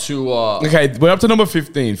we're up to... Okay, we're up to number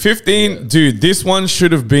 15. 15, dude, this one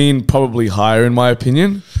should have been probably higher in my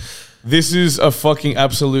opinion. This is a fucking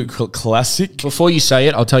absolute classic. Before you say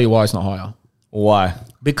it, I'll tell you why it's not higher. Why?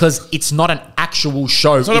 Because it's not an actual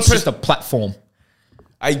show. It's just a platform.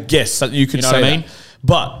 I guess that you could You know say what I mean? that.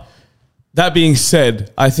 But that being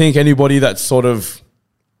said, I think anybody that sort of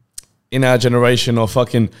in our generation or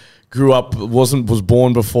fucking grew up was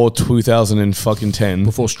born before 2010.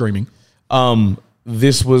 Before streaming.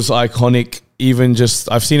 This was iconic. Even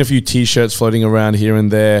just I've seen a few T-shirts floating around here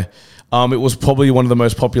and there. It was probably one of the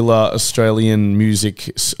most popular Australian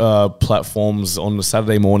music platforms on the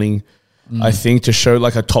Saturday morning. I think to show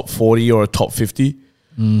like a top 40 or a top 50.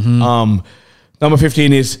 Mm-hmm. Number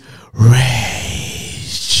 15 is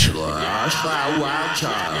Rage.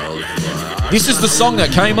 This is the song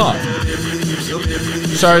that came up.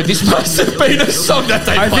 So this must have been a song that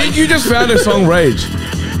they played. I think you just found a song, Rage.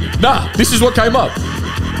 Nah, this is what came up.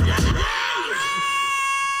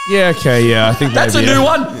 Yeah, okay, yeah. I think That's maybe, a new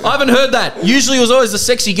one. I haven't heard that. Usually it was always the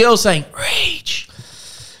sexy girl saying, Rage.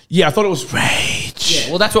 Yeah, I thought it was Rage. Yeah,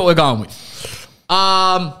 well, that's what we're going with.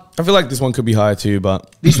 I feel like this one could be higher too,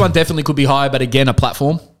 but... This one definitely could be higher, but again, a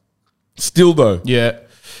platform. Still, though. Yeah.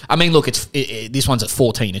 I mean, look, this one's at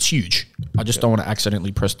 14. It's huge. I just don't want to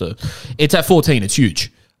accidentally press the... It's at 14. It's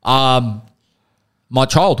huge. My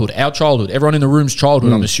childhood, our childhood, everyone in the room's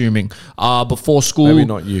childhood, I'm assuming, before school... Maybe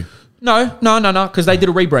not you. No, because they did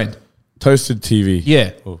a rebrand. Toasted TV.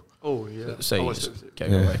 Yeah. Oh, yeah. So away.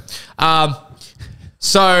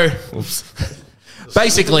 So...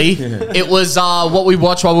 Basically, it was what we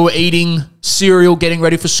watched while we were eating cereal, getting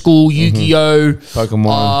ready for school, Yu-Gi-Oh!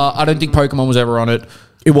 Pokemon. I don't think Pokemon was ever on it.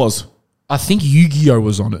 It was. I think Yu-Gi-Oh!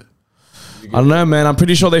 Was on it. I don't know, man. I'm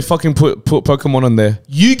pretty sure they fucking put Pokemon on there.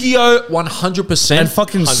 Yu-Gi-Oh! 100%. And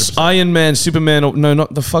fucking 100%. Iron Man, Superman. No,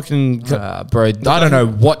 not the fucking... bro, I don't know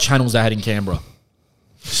what channels they had in Canberra.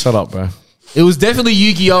 Shut up, bro. It was definitely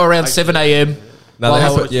Yu-Gi-Oh! Around 7 a.m. No, they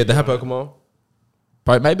had Pokemon.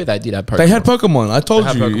 Bro, maybe they did have Pokemon. They had Pokemon. I told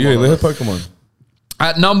you. Pokemon, Yeah, they had Pokemon.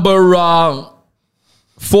 At number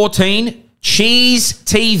 14, Cheese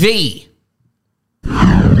TV.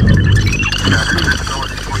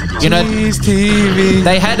 You know, Cheese TV.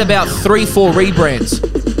 they had about 3-4 rebrands.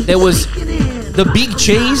 There was the Big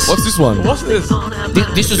Cheese. What's this one? What's this?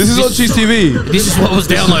 This This is on Cheese TV. This is what was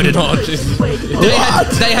downloaded.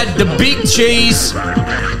 They had the Big Cheese,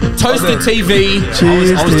 Toasted TV.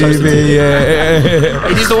 Cheese TV,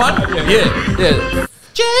 yeah. It is the one? Yeah.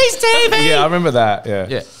 Jay's TV. Yeah, I remember that. Yeah.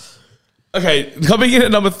 Yeah. Okay, coming in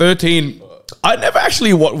at number 13. I never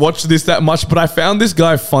actually watched this that much, but I found this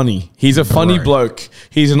guy funny. He's a funny bloke.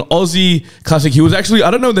 He's an Aussie classic. He was actually,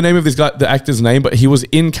 I don't know the name of this guy, the actor's name, but he was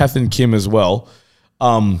in Kath and Kim as well.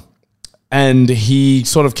 And he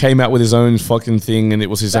sort of came out with his own fucking thing, and it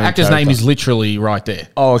was his own Actor's character. name is literally right there.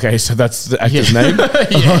 Oh, okay. So that's the actor's name.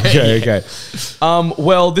 Okay.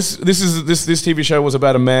 Well, this TV show was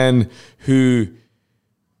about a man who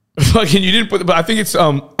fucking you didn't put, but I think it's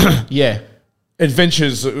Yeah.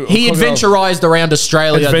 adventures. He adventurized around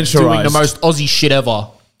Australia doing the most Aussie shit ever.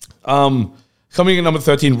 Coming in number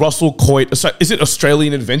 13, Russell Coight. So is it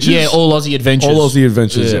Australian Adventures? Yeah, all Aussie adventures. All Aussie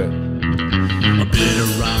Adventures. Yeah.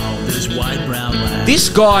 This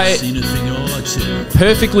guy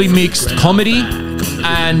perfectly mixed comedy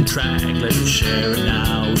and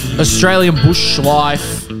Australian bush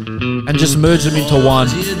life and just merged them into one.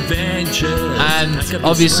 And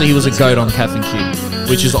obviously he was a goat on Kath and Kim,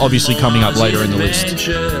 which is obviously coming up later in the list.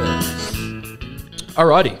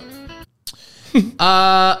 Alrighty.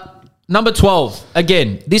 Number 12.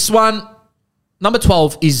 Again, this one, number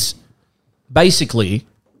 12 is basically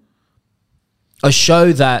a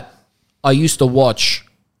show that I used to watch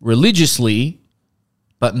religiously,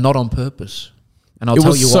 but not on purpose. And I'll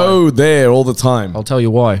tell you why. It was so there all the time. I'll tell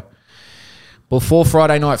you why. Before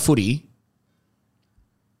Friday Night Footy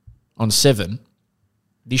on 7,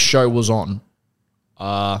 this show was on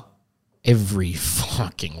every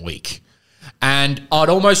fucking week. And I'd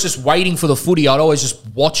almost just waiting for the footy. I'd always just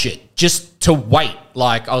watch it just to wait.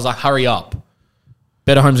 Like, I was like, hurry up.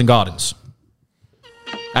 Better Homes and Gardens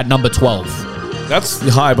at number 12. That's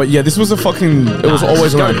high, but yeah, this was a fucking. It was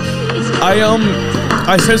always around.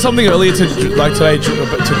 I said something earlier to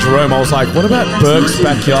Jerome. I was like, "What about Burke's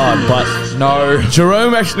backyard?" But no,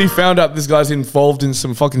 Jerome actually found out this guy's involved in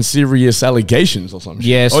some fucking serious allegations or something.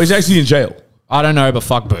 Yes. Oh, he's actually in jail. I don't know, but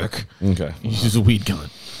fuck Burke. Okay, He's a weird guy.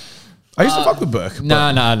 I used to fuck with Burke.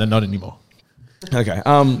 No, not anymore. Okay.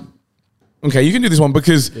 Okay, you can do this one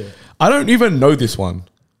because I don't even know this one.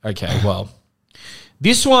 Okay, well,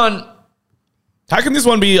 this one. How can this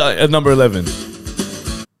one be at number 11?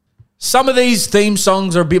 Some of these theme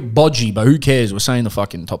songs are a bit bodgy, but who cares? We're saying the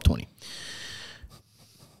fucking top 20.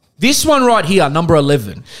 This one right here, number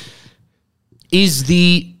 11, is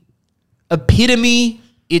the epitome.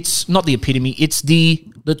 It's not the epitome. It's the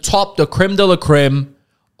top, the creme de la creme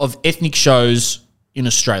of ethnic shows in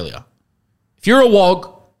Australia. If you're a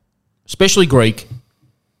Wog, especially Greek,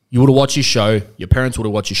 you would have watched this show. Your parents would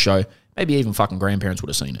have watched this show. Maybe even fucking grandparents would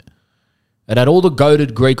have seen it. It had all the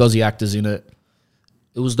goated Greek Aussie actors in it.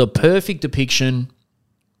 It was the perfect depiction.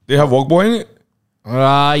 Did you have Wog Boy in it?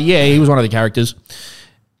 Yeah, he was one of the characters.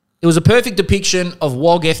 It was a perfect depiction of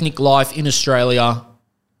Wog ethnic life in Australia.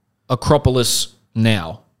 Acropolis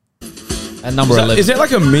now. At number 11. Is there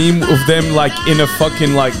like a meme of them like in a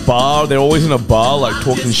fucking like bar? They're always in a bar like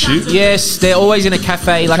talking shit? Yes, they're always in a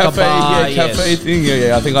cafe, like a bar. Yeah, cafe thing.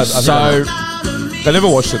 Yeah. I think I never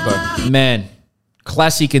watched it though. Man,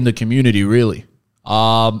 classic in the community, really.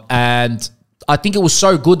 And I think it was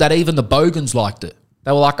so good that even the Bogans liked it.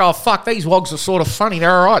 They were like, oh, fuck, these Wogs are sort of funny. They're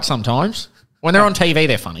all right sometimes. When they're on TV,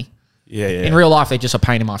 they're funny. Yeah. In real life, they're just a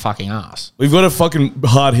pain in my fucking ass. We've got a fucking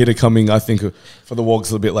hard hitter coming, I think, for the Wogs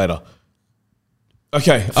a little bit later.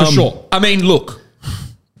 Okay. For sure. I mean, look.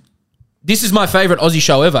 This is my favourite Aussie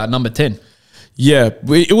show ever at number 10. Yeah,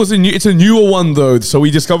 it's a newer one though, so we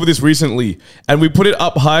discovered this recently, and we put it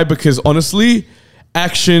up high because honestly,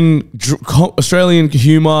 action, Australian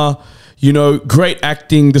humour, you know, great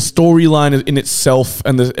acting, the storyline in itself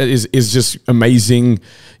and is just amazing,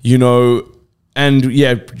 you know, and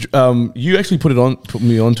yeah, you actually put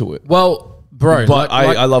me onto it. Well, bro, but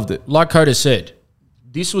I loved it. Like Coda said,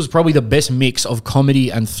 this was probably the best mix of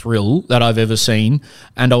comedy and thrill that I've ever seen.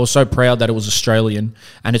 And I was so proud that it was Australian.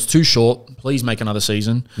 And it's too short. Please make another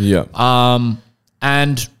season. Yeah.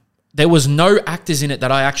 And there was no actors in it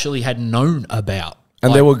that I actually had known about.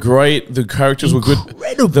 And they were great. The characters were good.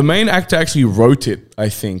 The main actor actually wrote it, I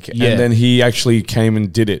think. Yeah. And then he actually came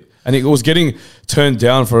and did it. And it was getting turned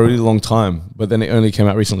down for a really long time. But then it only came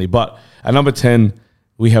out recently. But at number 10,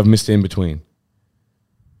 we have Mr. In Between.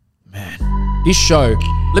 Man. This show,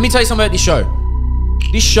 let me tell you something about this show.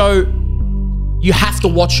 This show, you have to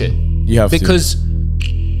watch it. You have because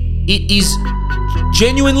it is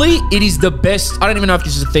genuinely, it is the best. I don't even know if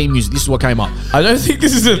this is a theme music. This is what came up. I don't think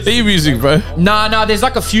this is a theme music, bro. Nah, there's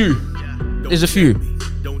like a few. There's a few.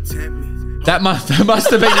 That must have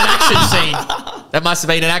been an action scene. That must have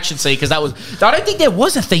been an action scene because that was. I don't think there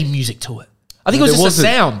was a theme music to it. I think it was just a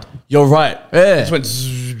sound. You're right. Yeah. It just went.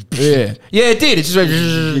 Yeah, it did. It just went.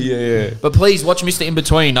 Yeah. But please watch Mr. In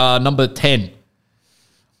Between, number 10.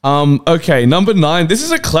 Okay, number 9. This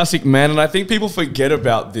is a classic, man, and I think people forget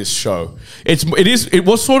about this show. It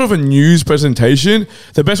was sort of a news presentation.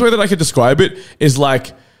 The best way that I could describe it is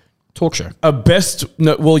like Talk show. Yes,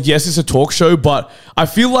 it's a talk show, but I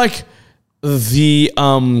feel like the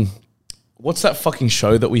what's that fucking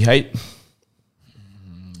show that we hate?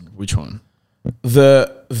 Which one?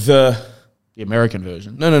 The American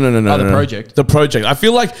version. No. The Project. The Project. I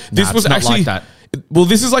feel like this Nah, was it's not actually like that. Well,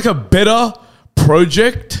 this is like a better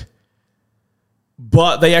project,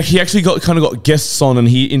 but he actually got guests on and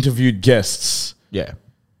he interviewed guests. Yeah.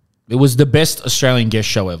 It was the best Australian guest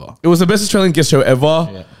show ever. It was the best Australian guest show ever.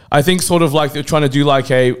 Yeah. I think sort of like they're trying to do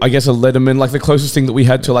like a Letterman, like the closest thing that we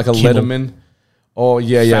had to like a Kimmel. Letterman. Oh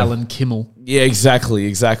yeah. Fallon Kimmel. Yeah,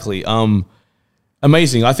 exactly.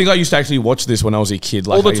 Amazing. I think I used to actually watch this when I was a kid.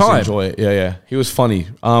 Like, All the I used to time. enjoy it. Yeah. He was funny.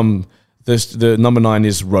 The number 9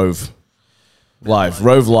 is Rove.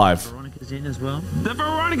 Rove Live. Veronica's in as well. The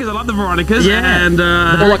Veronicas, I love the Veronicas. Yeah. And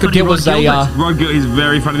All I could get was Rod Gilbert is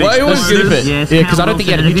very funny. Well, it was good. Yes. Yeah, 'cause I don't Carl think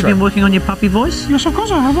he had a Wilson. Have you picture. been working on your puppy voice? Yes, of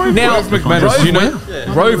course I have. Now, Rove McManus, Rove you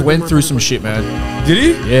know? Rove went through some shit, man. Did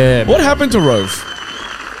he? Yeah. What happened to Rove?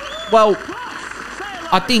 Well,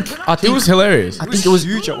 I think He was hilarious. I think it was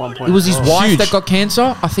huge at one point. It was his wife Huge. that got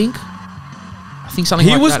cancer. I think something.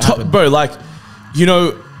 He like was that top, happened. bro. Like, you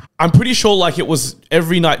know, I'm pretty sure like it was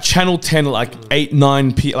every night, Channel 10, like 8,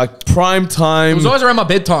 9 p, like prime time. It was always around my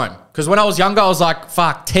bedtime. Because when I was younger, I was like,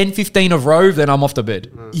 fuck, 10, 15 of Rove, then I'm off to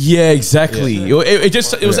bed. Yeah, exactly. It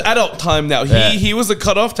was adult time now. Yeah. He was the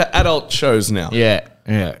cutoff to adult shows now. Yeah.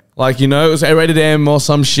 Like, you know, it was rated M or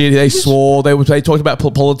some shit. They swore. They talked about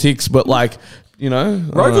politics, but like, you know, I don't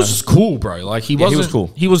Rove know. was just cool, bro. Like, he Yeah, he wasn't, was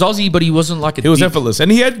cool. He was Aussie, but he wasn't like a It was dick. effortless,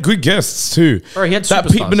 and he had good guests too. Bro, he had that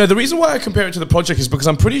superstars. But no, the reason why I compare it to the project is because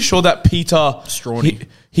I'm pretty sure that Peter Strawny.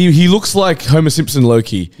 he looks like Homer Simpson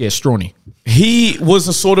Loki. Yeah, Strawny. He was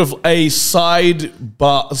a sort of a side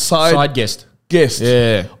Guest. guest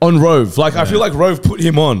Yeah. on Rove. Like I feel like Rove put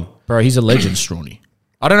him on. Bro, he's a legend, Strawny.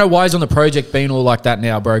 I don't know why he's on the project being all like that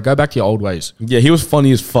now, bro. Go back to your old ways. Yeah, he was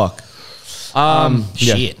funny as fuck.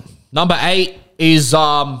 Shit. Number 8 is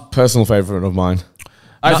Personal favorite of mine.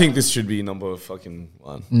 I think this should be number fucking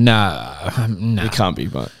 1. nah. It can't be,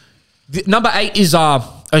 but Number 8 is a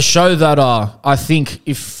show that I think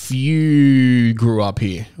if you grew up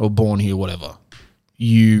here or born here, whatever,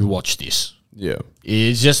 you watch this. yeah.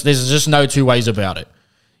 There's just no two ways about it.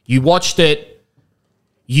 You watched it,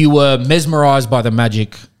 you were mesmerized by the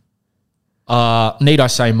magic. Need I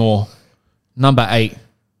say more? Number 8.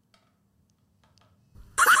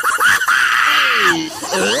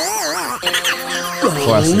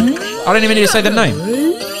 Classic. I don't even need to say the name.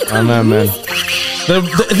 I know, man.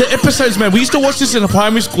 The episodes, man. We used to watch this in a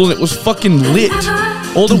primary school and it was fucking lit.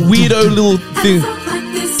 All the weirdo little things.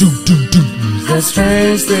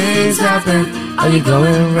 Strange things happen. Are you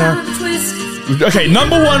going around? Okay,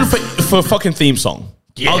 number 1 for fucking theme song.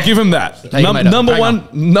 Yeah. I'll give him that. Hey, mate, Number banger.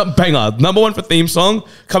 1, banger. Number 1 for theme song.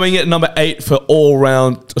 Coming in at number 8 for all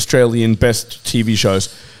round Australian best TV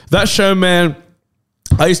shows. That show, man.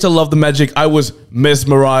 I used to love the magic. I was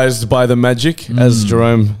mesmerized by the magic, as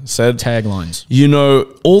Jerome said. Taglines. You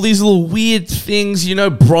know, all these little weird things. You know,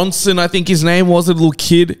 Bronson, I think his name was, a little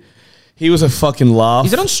kid. He was a fucking laugh.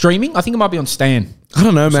 Is it on streaming? I think it might be on Stan. I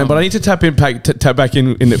don't know, man, but I need to tap back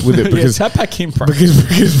in it with it because tap back in, bro.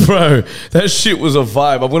 because bro, that shit was a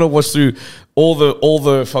vibe. I'm gonna watch through all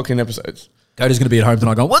the fucking episodes. Cody's going to be at home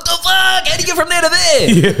tonight going, what the fuck? How do you get from there to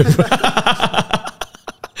there?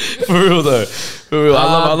 For real though, for real.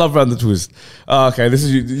 I love Round the Twist. Okay, this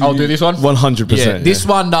is I'll do this one? 100%. Yeah, this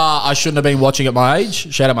one I shouldn't have been watching at my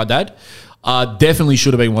age. Shout out my dad. Definitely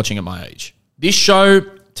should have been watching at my age. This show,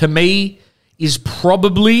 to me, is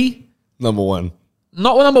probably number 1.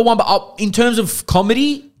 not number 1, but in terms of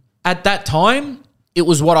comedy at that time, it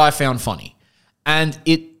was what I found funny. And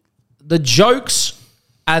the jokes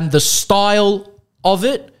and the style of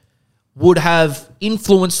it would have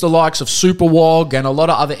influenced the likes of Superwog and a lot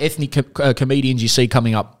of other ethnic comedians you see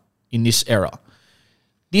coming up in this era.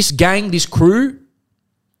 This gang, this crew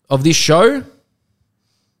of this show,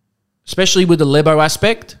 especially with the Lebo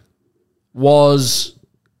aspect, was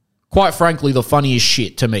quite frankly the funniest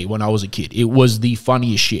shit to me when I was a kid. It was the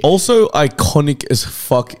funniest shit. Also iconic as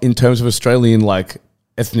fuck in terms of Australian like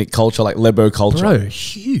ethnic culture, like Lebo culture. Bro,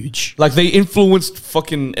 huge. Like they influenced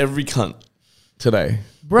fucking every cunt today.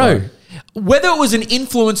 Bro, whether it was an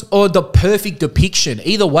influence or the perfect depiction,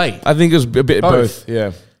 either way, I think it was a bit Both. both.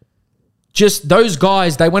 Yeah. just those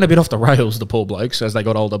guys, they went a bit off the rails, the poor blokes, as they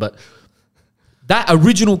got older. But that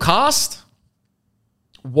original cast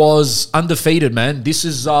was undefeated, man. This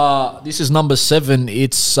is number 7.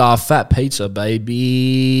 It's Fat Pizza,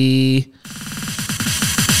 baby.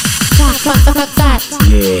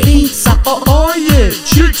 Yeah. Pizza. Oh yeah.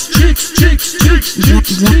 Chicks.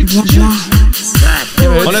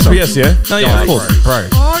 On SBS, yeah? No, yeah, of course. Bro.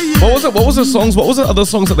 What was the songs? What was the other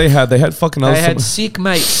songs that they had? They had fucking other They had songs. Sick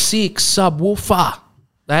Mate, Sick, Subwoofer.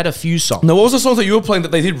 They had a few songs. No, what was the songs that you were playing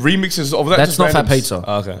that they did remixes of? That That's just not Fat randoms? Pizza.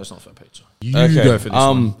 Oh, okay. That's not Fat Pizza. You go for this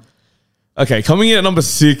one. Okay, coming in at number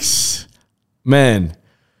 6, man.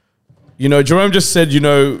 You know, Jerome just said,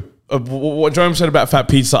 what Jerome said about Fat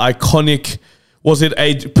Pizza, iconic. Was it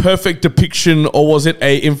a perfect depiction or was it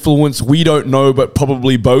a influence? We don't know, but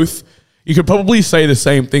probably both. You could probably say the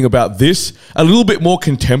same thing about this. A little bit more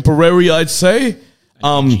contemporary, I'd say.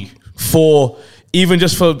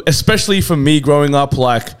 Especially for me growing up,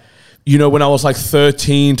 like, when I was like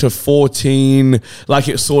 13 to 14, like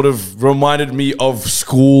it sort of reminded me of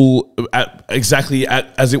school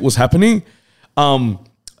as it was happening.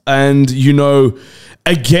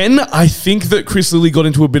 Again, I think that Chris Lilly got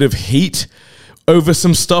into a bit of heat over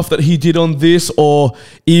some stuff that he did on this, or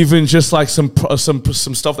even just like some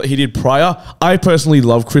stuff that he did prior. I personally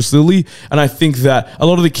love Chris Lilly, and I think that a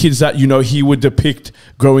lot of the kids that he would depict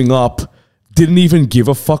growing up didn't even give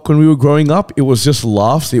a fuck when we were growing up. It was just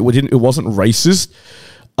laughs. It wasn't racist.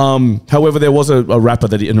 However, there was an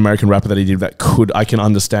American rapper that he did that I can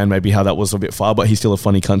understand maybe how that was a bit far, but he's still a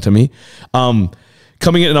funny cunt to me.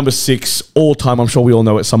 Coming in at number 6, all time, I'm sure we all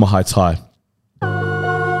know it, Summer Heights High.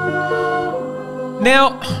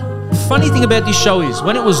 Now, funny thing about this show is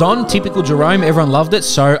when it was on, typical Jerome, everyone loved it,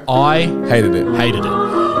 so I Hated it.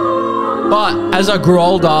 But as I grew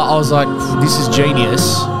older, I was like, this is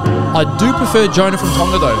genius. I do prefer Jonah from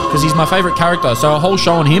Tonga though, because he's my favourite character. So a whole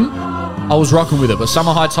show on him, I was rocking with it. But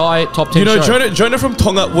Summer Heights High, top 10 show. Jonah from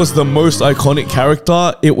Tonga was the most iconic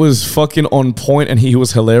character. It was fucking on point and he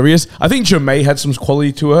was hilarious. I think Jamae had some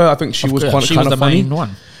quality to her. I think she was kind of funny. Main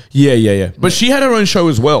one. Yeah. But she had her own show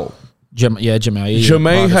as well. Jamae.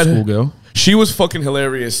 Jamae had schoolgirl. She was fucking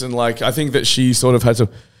hilarious, and like I think that she sort of had some.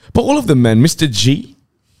 But all of them, man, Mr. G.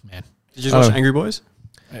 Man, Did you watch Angry Boys?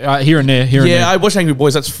 Here and there. Yeah, I watch Angry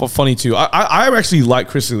Boys. That's funny too. I actually like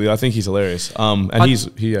Chris Lilly. I think he's hilarious. And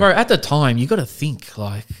bro, at the time, you got to think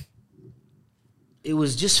like it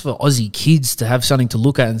was just for Aussie kids to have something to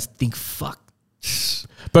look at and think, fuck.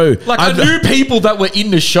 Bro, Like I knew people that were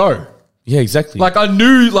in the show. Yeah, exactly. Like I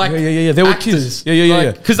knew like yeah. They were actors. kids.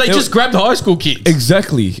 Yeah. Because they just grabbed high school kids.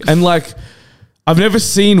 Exactly. And like I've never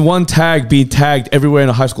seen one tag be tagged everywhere in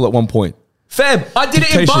a high school at one point. Fab, I did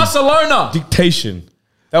it in Barcelona. Dictation.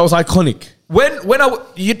 That was iconic. I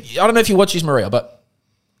don't know if you watch this, Maria, but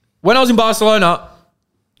when I was in Barcelona,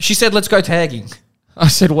 she said, let's go tagging. I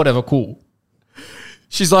said, whatever, cool.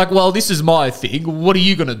 She's like, well, this is my thing. What are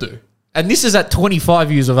you going to do? And this is at 25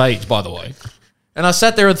 years of age, by the way. And I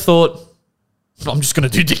sat there and thought, I'm just going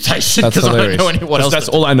to do dictation because I don't know anyone else. That's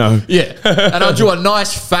all I know. Yeah. And I drew a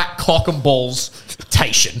nice fat cock and balls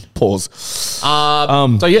dictation. Pause.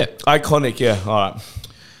 So, yeah. Iconic, yeah. All right.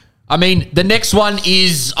 I mean, the next one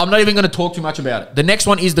is, I'm not even going to talk too much about it. The next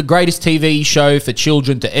one is the greatest TV show for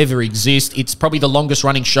children to ever exist. It's probably the longest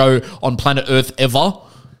running show on planet Earth ever.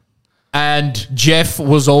 And Jeff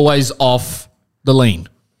was always off the lean.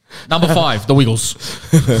 Number 5, The Wiggles.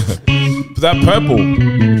 That purple.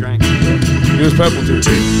 He was purple too.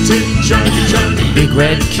 Big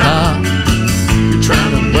red car.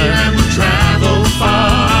 Travel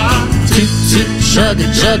far.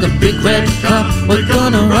 Chug a big red car. We're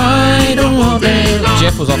gonna ride all day long.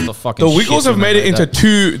 Jeff was off the fucking The Wiggles shit have when made they it into that.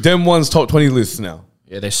 2 Dem One's top 20 lists now.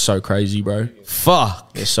 Yeah, they're so crazy, bro.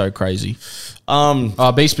 Fuck. They're so crazy.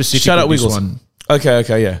 Be specific. Shout out with this Wiggles. one.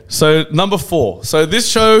 Okay, yeah. So number 4. So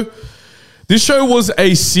this show was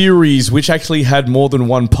a series which actually had more than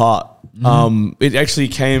one part. It actually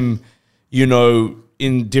came,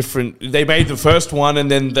 in different. They made the first one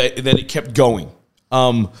and then it kept going.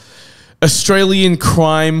 Australian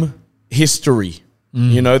crime history.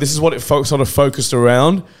 This is what it sort of focused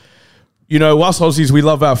around. Us Aussies, we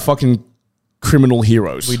love our fucking criminal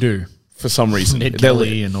heroes. We do. For some reason. Ned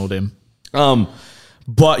Kelly and all them.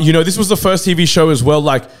 But, this was the first TV show as well.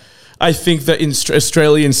 Like, I think that in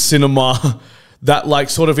Australian cinema that,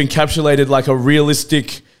 like, sort of encapsulated, like, a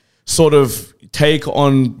realistic sort of take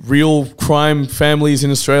on real crime families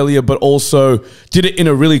in Australia, but also did it in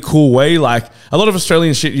a really cool way. Like, a lot of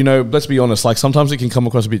Australian shit, let's be honest, like, sometimes it can come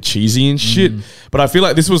across a bit cheesy and shit. But I feel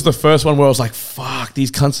like this was the first one where I was like, fuck,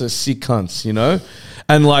 these cunts are sick cunts,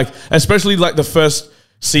 And, like, especially, like, the first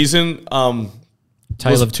season.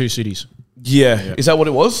 Tale of Two Cities. Yeah. Is that what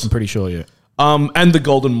it was? I'm pretty sure, yeah. And The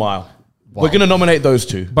Golden Mile. We're going to nominate those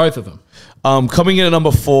two. Both of them. Coming in at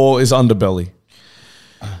number 4 is Underbelly.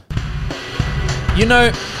 You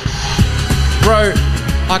know, bro,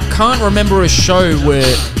 I can't remember a show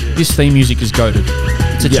where this theme music is goated.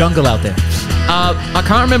 It's a jungle out there. I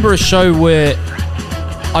can't remember a show where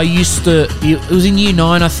I used to... It was in year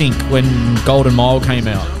 9, I think, when Golden Mile came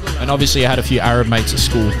out. And obviously I had a few Arab mates at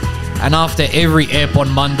school. And after every ep on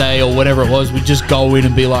Monday or whatever it was, we'd just go in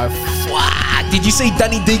and be like, "Fuck, did you see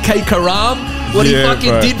Danny DK Karam? What he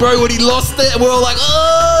fucking did, bro? When he lost it?" And we're all like,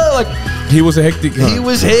 "Oh!" Like, he was a hectic guy. He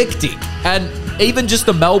was hectic. And even just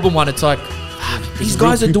the Melbourne one, it's like, fuck, these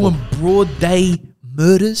guys are doing broad day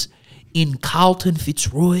murders in Carlton,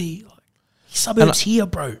 Fitzroy. Suburbs here,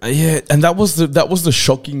 bro. Yeah, and that was the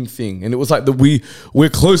shocking thing, and it was like we're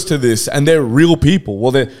close to this, and they're real people.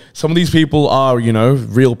 Well, some of these people are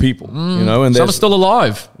real people, and some are still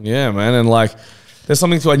alive. Yeah, man, and like there's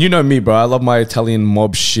something to, and you know me, bro. I love my Italian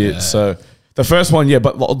mob shit. Yeah. So the first one,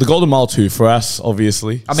 but the Golden Mile too for us,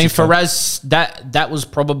 obviously. I mean, Faraz, that was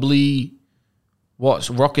probably what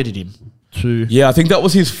rocketed him. Yeah, I think that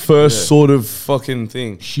was his first sort of fucking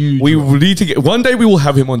thing. Huge. We need to get... One day we will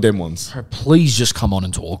have him on Dem Ones. Bro, please just come on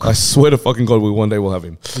and talk. I swear to fucking God, one day we'll have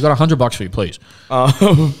him. We got $100 for you, please.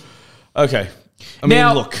 Okay. I mean,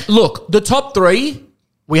 look, the top 3,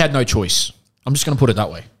 we had no choice. I'm just going to put it that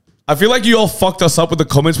way. I feel like you all fucked us up with the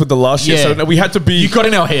comments with the last year. So we had to be... You got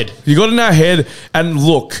in our head. You got in our head. And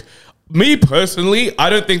look... Me personally, I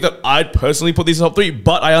don't think that I'd personally put these top 3,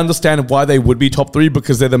 but I understand why they would be top 3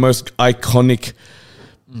 because they're the most iconic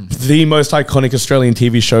Australian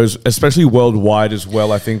TV shows, especially worldwide as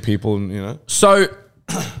well. I think people, So,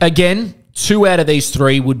 again, 2 out of these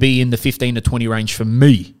 3 would be in the 15 to 20 range for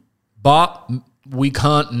me, but we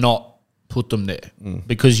can't not put them there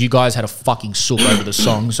because you guys had a fucking sook over the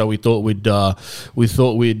song, so we thought we'd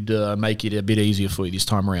make it a bit easier for you this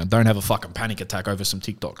time around. Don't have a fucking panic attack over some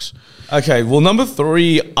TikToks. Okay, well, number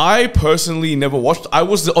 3, I personally never watched. I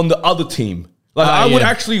was on the other team. Like I would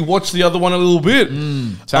actually watch the other one a little bit.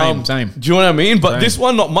 Same. Do you know what I mean? But this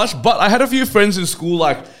one, not much. But I had a few friends in school,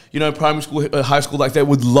 like primary school, high school, like they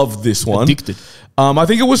would love this one. Addicted. I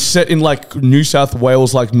think it was set in like New South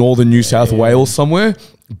Wales, like northern New South Wales somewhere.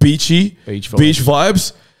 Beach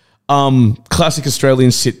vibes. Classic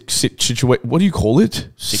Australian situation. What do you call it?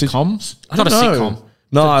 Sitcoms? Not a sitcom.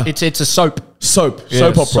 No, it's a soap. Soap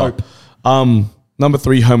opera. Soap. Number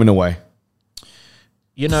 3, Home and Away.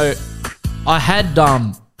 I had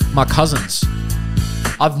my cousins.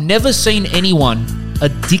 I've never seen anyone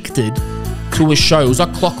addicted to a show. It was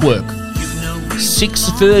like clockwork.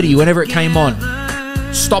 6:30, whenever it came on.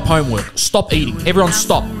 Stop homework. Stop eating. Everyone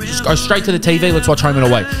stop. Just go straight to the TV. Let's watch Home and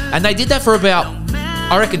Away. And they did that for about,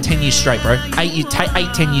 I reckon, 10 years straight, bro.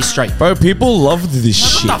 10 years straight. Bro, people loved this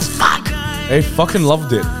shit. What the fuck? They fucking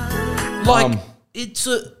loved it. Like,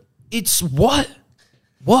 it's what?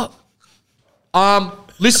 What?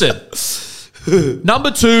 Listen.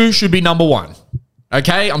 Number 2 should be number 1.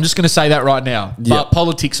 Okay? I'm just going to say that right now. But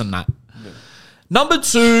politics and that. Yeah. Number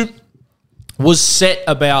 2 was set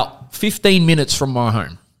about 15 minutes from my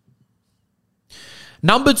home.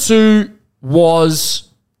 Number 2 was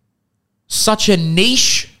such a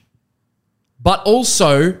niche, but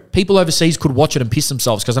also people overseas could watch it and piss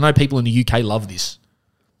themselves because I know people in the UK love this.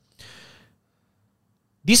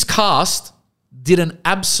 This cast did an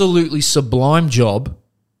absolutely sublime job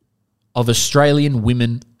of Australian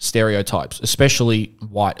women stereotypes, especially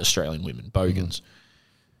white Australian women, bogans.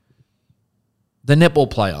 The netball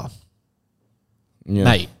player. Yeah.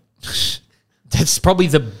 Mate, that's probably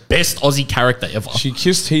the best Aussie character ever. She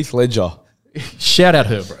kissed Heath Ledger. Shout out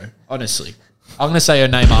her, bro. Honestly. I'm going to say her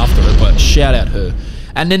name after it, but shout out her.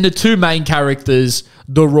 And then the 2 main characters,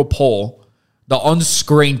 the rapport, the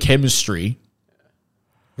on-screen chemistry.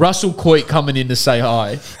 Russell Coit coming in to say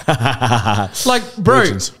hi. Like, bro,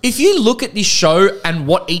 Legends. If you look at this show and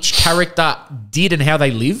what each character did and how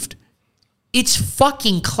they lived, it's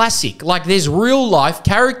fucking classic. Like, there's real life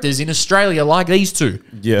characters in Australia like these 2.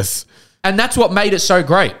 Yes. And that's what made it so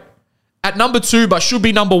great. At number 2, but should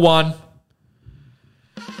be number 1,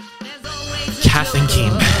 Kath and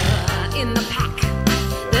Kim.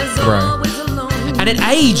 Bro. And it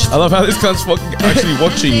aged. I love how this guy's fucking actually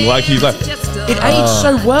watching. Like, he's like... It aged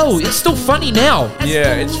so well. It's still funny now.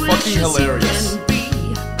 Yeah, it's fucking hilarious.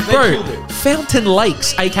 Bro, Fountain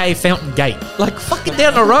Lakes, a.k.a. Fountain Gate. Like, fucking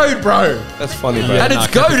down the road, bro. That's funny, bro. And it's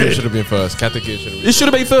goated. Should have been first. Kathy should have been. It should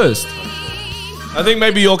have been first. I think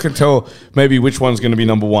maybe y'all can tell maybe which one's going to be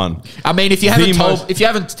number 1. I mean, if you haven't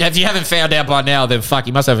found out by now, then fuck,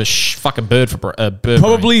 you must have a fucking bird for bird.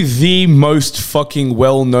 Probably the most fucking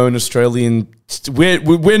well-known Australian.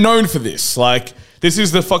 We're known for this. Like, This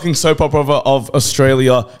is the fucking soap opera of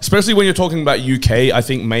Australia, especially when you're talking about UK, I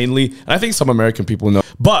think mainly. And I think some American people know.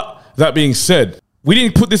 But that being said, we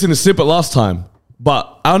didn't put this in the snippet last time,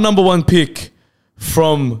 but our number one pick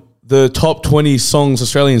from the top 20 songs,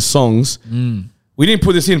 Australian songs, we didn't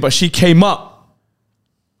put this in, but she came up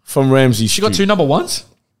from Ramsey She got 2 number ones?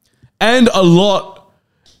 and a lot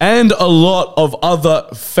of other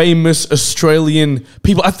famous Australian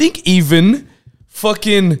people. I think even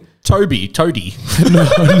fucking Toby.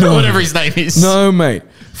 Whatever his name is. no, mate.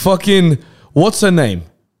 Fucking what's her name?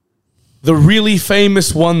 The really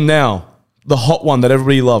famous one now, the hot one that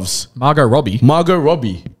everybody loves, Margot Robbie. Margot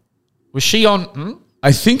Robbie. Was she on?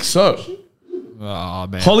 I think so. Oh,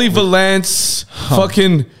 man. Holly Valance.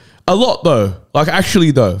 Fucking a lot though. Like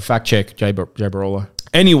actually though. Fact check, Jay Barolo.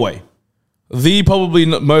 Anyway, the probably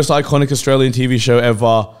most iconic Australian TV show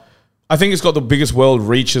ever. I think it's got the biggest world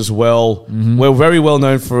reach as well. We're very well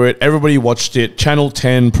known for it. Everybody watched it. Channel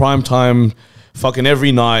 10, prime time, fucking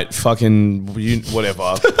every night, fucking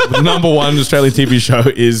whatever. The number one Australian TV show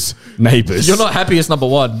is Neighbours. You're not happy as number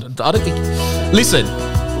one. I don't think. Listen,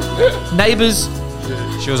 Neighbours.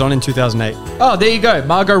 She was on in 2008. Oh, there you go.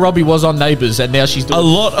 Margot Robbie was on Neighbours, and now she's doing a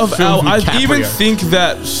lot of film our. with I even DiCaprio. think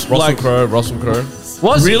that Russell Crowe.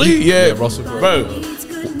 Was really, he? yeah, Russell Crowe. bro.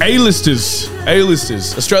 A-listers.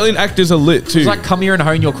 Australian actors are lit too. It's like come here and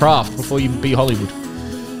hone your craft before you be Hollywood.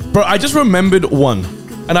 Bro, I just remembered one,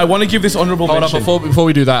 and I want to give this honorable Hold mention. on, before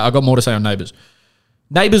we do that, I got more to say on Neighbours.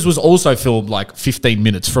 Neighbours was also filmed like 15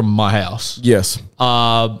 minutes from my house. Yes,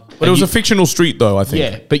 but it was a fictional street though. I think.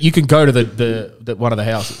 Yeah, but you can go to the one of the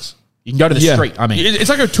houses. You can go to the street. I mean, It's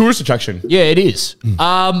like a tourist attraction. yeah, it is.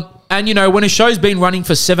 And you know, when a show's been running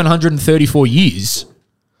for 734 years,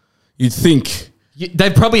 You'd think.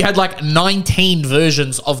 they've probably had like 19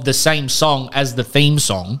 versions of the same song as the theme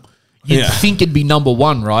song. You'd Yeah. think it'd be number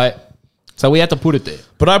one, right? So we had to put it there.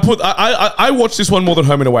 But I watched this one more than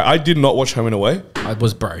Home and Away. I did not watch Home and Away. I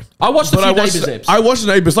was bro. I watched the But few I watched Neighbours eps. I watched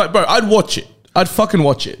Neighbours. Like, bro, I'd watch it. I'd fucking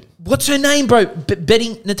watch it. What's her name, bro?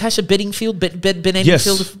 Natasha Bedingfield?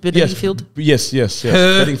 Bedingfield? Yes.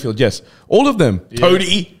 Bedingfield, yes. All of them.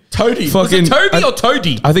 Toadie. Was Fucking, it Toby or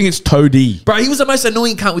Toadie? I think it's Toadie. Bro, he was the most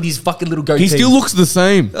annoying cunt with his fucking little goatee. He still looks the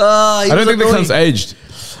same. I don't think the cunt's aged.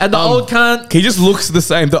 And the old cunt. He just looks the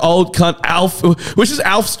same. The old cunt, Alf. Which is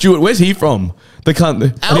Alf Stewart? Where's he from? The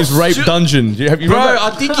cunt. Alf His rape Stewart? dungeon. Do you Bro, I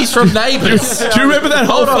think he's from Neighbours. Do you remember that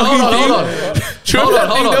whole Hold on, fucking thing? hold on. Do you remember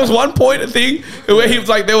that thing? There was one point, a thing, where he was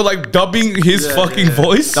like, they were like dubbing his fucking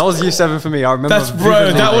voice. That was year 7 for me. I remember. That's bro.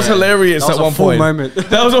 vividly. That was hilarious That was at a one full point. moment.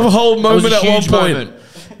 That was a whole moment a at one huge point. moment.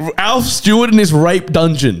 Alf Stewart in his rape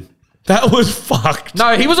dungeon. That was fucked.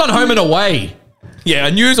 No, he was on Home and Away. Yeah, I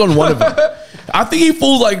knew he was on one of them. I think he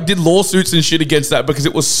full like did lawsuits and shit against that because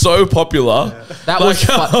it was so popular. That Like, was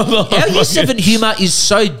fun. Our Year 7 humour is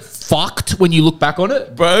so fucked when you look back on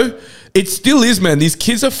it. bro. It still is, man. These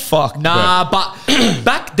kids are fucked. Nah, but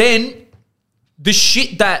back then, the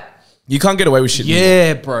shit that... You can't get away with shit. anymore.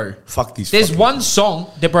 Yeah, bro. Fuck these. There's fucking- one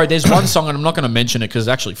song, there's one song, and I'm not going to mention it because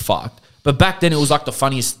it's actually fucked. But back then, it was like the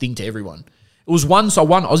funniest thing to everyone. It was one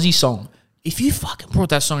Aussie song. If you fucking brought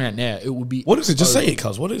that song out now, it would be... What is it? Just say it,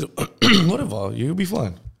 cuz. What is it? Whatever. You'll be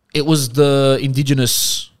fine. It was the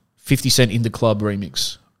Indigenous 50 Cent in the Club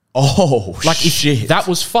remix. Oh, Like, shit. that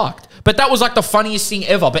was fucked. But that was like the funniest thing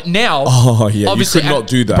ever. But now... Oh, yeah, you obviously, could not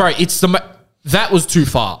do that. Bro, that was too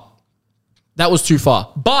far. That was too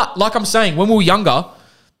far. But, like I'm saying, when we were younger...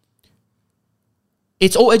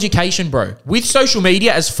 It's all education, bro. With social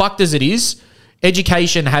media, as fucked as it is,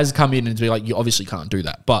 education has come in and to be like, you obviously can't do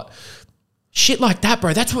that. But shit like that,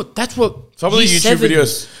 bro, that's what Some of the year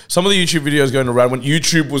YouTube 7 videos going around when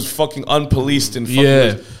YouTube was fucking unpoliced and fucking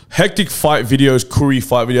Yeah. hectic fight videos, curry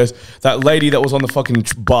fight videos. That lady that was on the fucking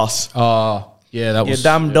bus. Yeah, that was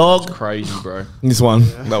damn dog. crazy, bro. This one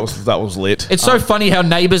that was lit. It's so funny how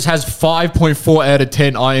Neighbours has 5.4 out of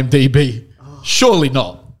 10 IMDb. Surely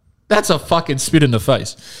not. That's a fucking spit in the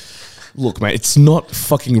face. Look, mate, it's not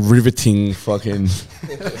fucking riveting fucking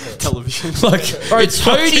television. like Bro, it's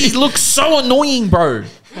Toadie fucking- looks so annoying, bro.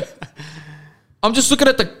 I'm just looking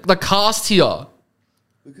at the cast here.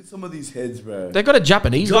 Look at some of these heads, bro. They got a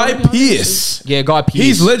Japanese Guy guy. Pearce. Yeah, Guy Pearce.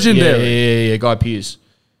 He's legendary. Yeah, Guy Pearce.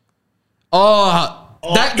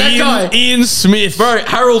 That guy. Ian Smith. Bro,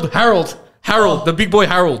 Harold, the big boy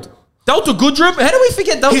Harold. Delta Goodrum? How do we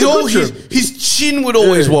forget Delta Goodrum? His chin would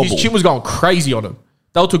always wobble. His chin was going crazy on him.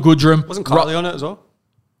 Delta Goodrum. Wasn't Kylie on it as well?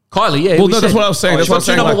 Kylie, yeah. Well, we no, that's said. what I was saying. Oh, That's she's what I got was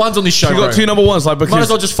two saying. number like, ones on this show, She got bro. two number ones, like because Might as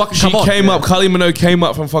well just fucking she come on. came up. Kylie Minogue came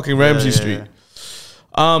up from fucking Ramsey Street.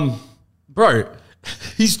 Bro,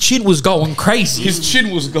 his chin was going crazy. His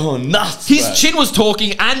chin was going nuts. His bro. chin was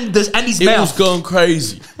talking and his It mouth was going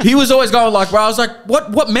crazy. He was always going like, bro, I was like,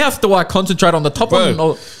 what mouth do I concentrate on? The top one? Bro,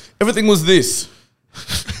 Or? everything was this.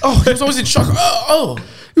 Oh, he was always in shock. Oh.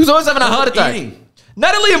 He was always having a heart attack. Eating.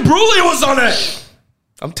 Natalie Imbruglia was on it.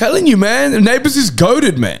 I'm telling you, man. Neighbours is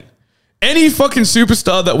goated, man. Any fucking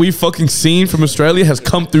superstar that we've fucking seen from Australia has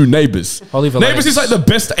come through Neighbours. Oliver Neighbours is like the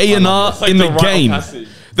best A&R in the game.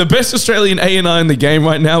 The best Australian A&R in the game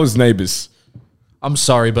right now is Neighbours. I'm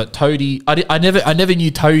sorry, but Toady, I never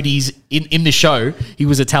knew Toadies in the show. He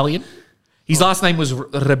was Italian. His last name was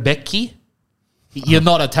Rebecchi. You're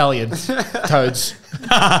not Italian, Toads.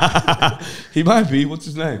 He might be. What's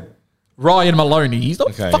his name? Ryan Maloney. He's not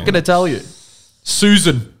Okay, fucking yeah. Italian.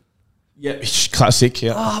 Susan. Yeah, classic.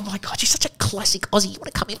 Yeah, Oh my god, you're such a classic Aussie. You want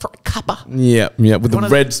to come in for a cuppa? yeah. With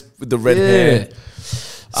the red hair.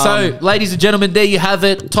 So, ladies and gentlemen, there you have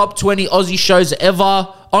it. Top 20 Aussie shows ever.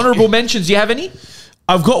 Honourable mentions. Do you have any?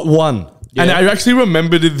 I've got one, and I actually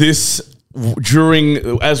remembered this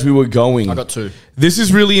as we were going. I got two. This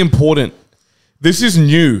is really important. This is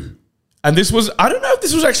new. And this was, I don't know if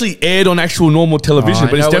this was actually aired on actual normal television,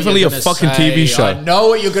 but it's definitely a fucking TV show. I know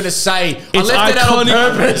what you're going to say. I It's left it out on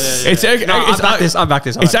iconic. purpose. I back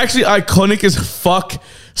this. It's actually iconic as fuck.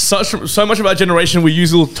 So much of our generation, we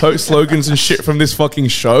use little tote slogans and shit from this fucking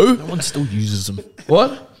show. No one still uses them.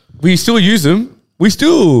 What? We still use them. We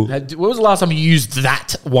still. When was the last time you used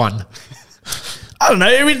that one? I don't know.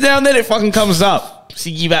 Every now and then it fucking comes up.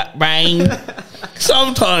 See that brain.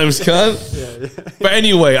 Sometimes, cunt. But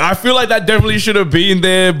anyway, I feel like that definitely should have been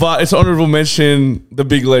there, but it's honorable mention, The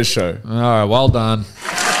Big Les Show. All right, well done.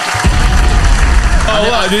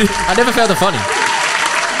 I never found it funny.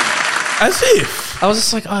 As if. I was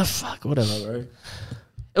just like, oh, fuck, whatever, bro.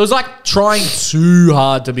 It was like trying too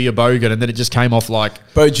hard to be a bogan, and then it just came off like...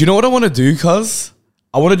 Bro, do you know what I want to do, cuz?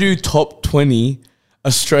 I want to do top 20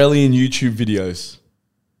 Australian YouTube videos.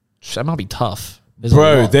 That might be tough. There's a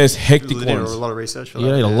Bro, lot. there's hectic You need a ones. lot of research for You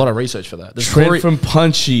that. need a lot of research for that. There's Trent from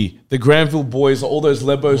Punchy, the Granville Boys, all those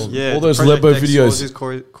Lebos, Yeah, all those Project Lebo X, what was videos. his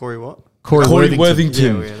Corey what? Corey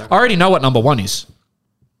Worthington. Yeah, I already know what number one is.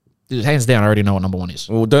 Hands down, I already know what number one is.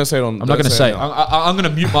 Well, don't say it on. I'm not going to say it. I'm going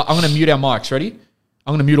to mute. I'm going to mute our mics. Ready?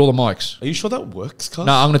 I'm going to mute all the mics. Are you sure that works, cuz?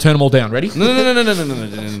 No, I'm going to turn them all down. Ready? No.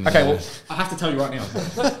 Okay. Well, I have to tell you right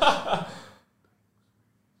now.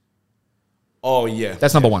 Oh yeah.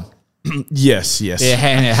 That's number one. Yes. Yeah,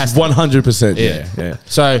 it has to. 100%. Yeah.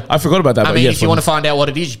 So I forgot about that. I but mean, yes, if you want to find out what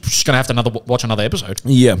it is, you're just going to have to watch another episode.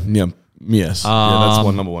 yes. That's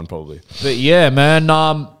number one probably. But yeah, man.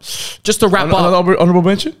 Just to wrap up. Another honorable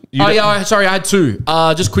mention. Sorry, I had two.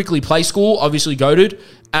 Just quickly, Play School, obviously goated,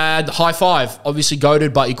 and High Five, obviously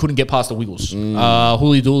goated, but he couldn't get past the Wiggles.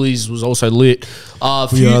 Hooly Doolies was also lit. We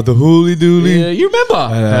are the Hooly Dooly. Yeah, you remember?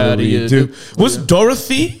 How do you do? Was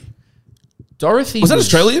Dorothy? Dorothy Was that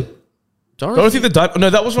Australian? Dorothy the Diaper? No,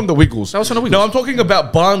 that was from the Wiggles. That was from the Wiggles. No, I'm talking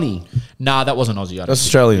about Barney. Nah, that wasn't Aussie. That's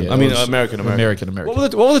Australian. Yeah, I mean, it was American. American.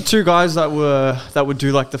 What were the two guys that would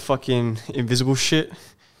do like the fucking invisible shit?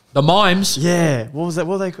 The Mimes. Yeah. What was that?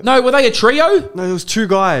 What were they? No, were they a trio? No, there was two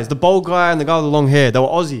guys. The bald guy and the guy with the long hair. They were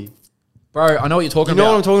Aussie. Bro, I know what you're talking You know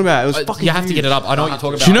about. what I'm talking about? It was fucking You have to get it huge. up. I know what you're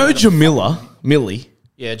talking about. Do you know Jamila? Millie?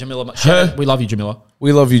 Yeah, Jamila. We love you, Jamila.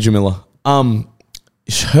 We love you, Jamila.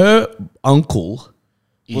 Her uncle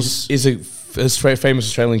is a famous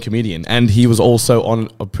Australian comedian, and he was also on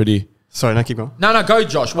a pretty. Sorry, no, keep going. No, go,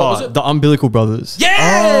 Josh. What was it? The Umbilical Brothers.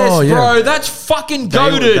 Yes, Oh, yeah. bro. That's fucking They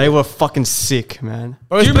goated. were fucking sick, man.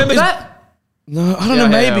 Do you remember that? No, I don't Yeah,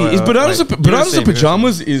 know. yeah, Maybe wait, is wait, bananas. wait. Bananas and You've seen-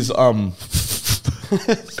 pajamas is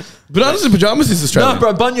Bananas and pajamas is Australian. No,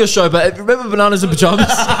 bro, Bunyo show, but remember Bananas and Pajamas?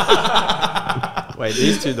 Wait,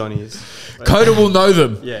 these two Donnies. Coda will know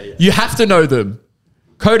them. Yeah. You have to know them.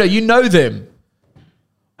 Coda, you know them.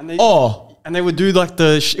 And they, Oh, and they would do like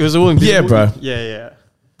it was all invisible. Yeah, bro. Yeah.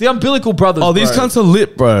 The Umbilical Brothers. oh, these bro. cunts are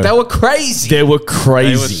lit, bro. They were crazy. They were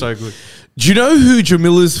crazy. They were so good. Do you know who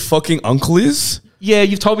Jamila's fucking uncle is? Yeah,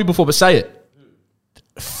 you've told me before, but say it.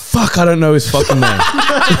 Fuck, I don't know his fucking name.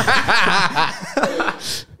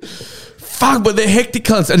 Fuck, but they're hectic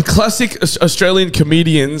cunts and classic Australian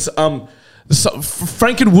comedians.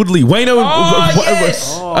 Frank and Woodley, Wayno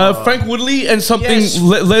and Frank Woodley and something. Yes.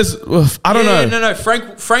 Les, I don't know. No.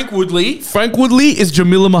 Frank Woodley. Frank Woodley is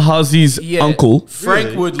Jamila Mahazi's uncle.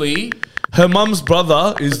 Frank Woodley. Her mum's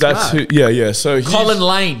brother is that's who. Yeah. So he's Colin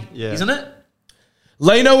Lane. Yeah. Isn't it?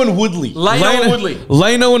 Lano and Woodley. Lano and Woodley.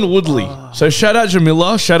 Lano and Woodley. So shout out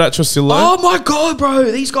Jamila. Shout out Trussillo. Oh my god, bro!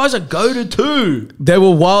 These guys are goated too. They were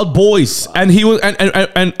wild boys, and he was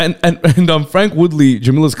and Frank Woodley,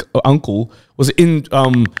 Jamila's uncle, was in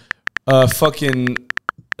Fucking,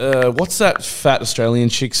 what's that fat Australian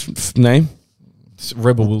chick's name? It's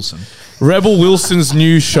Rebel Wilson. Rebel Wilson's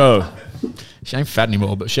new show. She ain't fat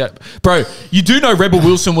anymore, but shit. Bro, you do know Rebel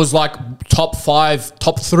Wilson was like top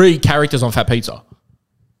 3 characters on Fat Pizza.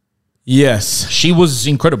 Yes. She was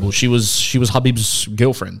incredible. She was Habib's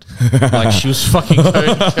girlfriend. Like, she was fucking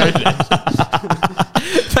coded.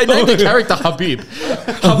 They named the character Habib.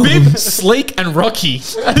 Habib, Sleek, and Rocky.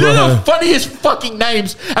 And they're the funniest fucking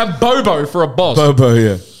names. And Bobo for a boss. Bobo,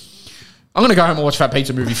 yeah. I'm going to go home and watch Fat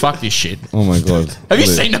Pizza movie. Fuck this shit. Oh my God. Have you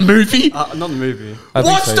seen the movie? Not the movie.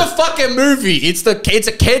 Watch the fucking movie. It's a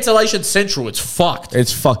cancellation central. It's fucked.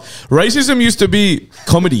 It's fucked. Racism used to be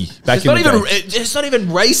comedy back It's in not the even. day. It's not even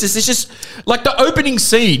racist. It's just like the opening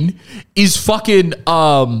scene is fucking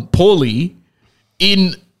Paulie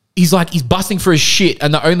in. He's busting for his shit,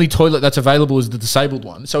 and the only toilet that's available is the disabled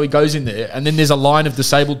one. So he goes in there, and then there's a line of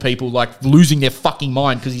disabled people like losing their fucking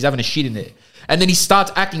mind because he's having a shit in there, and then he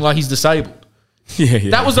starts acting like he's disabled.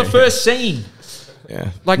 Yeah. That was the first scene.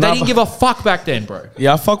 Yeah. Like they didn't give a fuck back then, bro.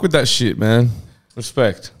 Yeah, I fuck with that shit, man.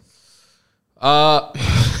 Respect. What?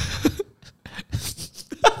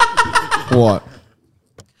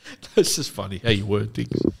 It's just funny how you word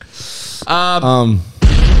things.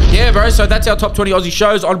 Yeah, bro. So that's our top 20 Aussie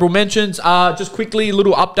shows. Honorable mentions. Just quickly,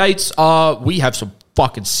 little updates. We have some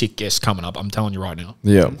fucking sick guests coming up. I'm telling you right now.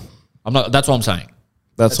 Yeah. That's what I'm saying.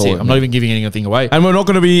 That's all. It. I'm not even giving anything away. And we're not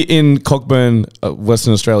going to be in Cockburn,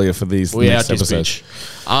 Western Australia for these We're next out this episodes.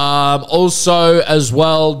 bitch. Also, as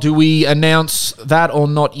well, do we announce that or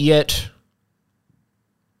not yet?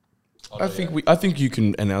 I think you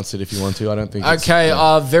can announce it if you want to. I don't think. Okay,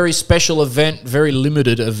 very special event, very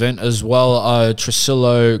limited event as well.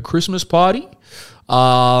 Tresillo Christmas party.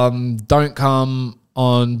 Don't come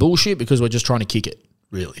on bullshit because we're just trying to kick it,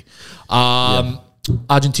 really.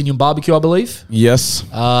 Argentinian barbecue, I believe. Yes.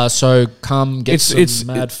 So come get some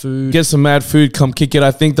mad food. Get some mad food. Come kick it.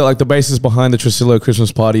 I think that the basis behind the Tresillo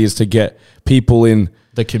Christmas party is to get people in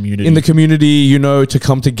the community. To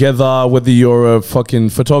come together, whether you're a fucking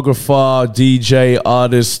photographer, DJ,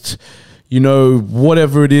 artist,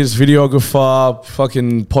 whatever it is, videographer,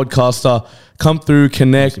 fucking podcaster, come through,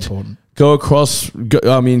 connect, go across,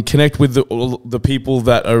 connect with all the people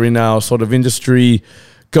that are in our sort of industry,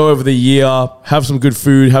 go over the year, have some good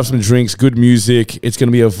food, have some drinks, good music. It's going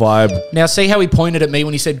to be a vibe. Now, see how he pointed at me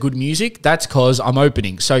when he said good music? That's because I'm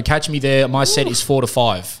opening. So catch me there. My set is 4 to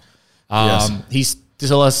 5. Yes. He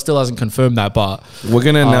still hasn't confirmed that, but we're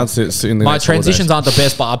going to announce it soon. My transitions aren't the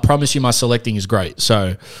best, but I promise you my selecting is great.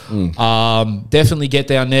 So definitely get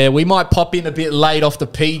down there. We might pop in a bit late off the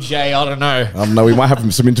PJ. I don't know. No, we might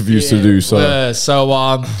have some interviews to do.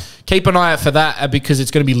 So keep an eye out for that because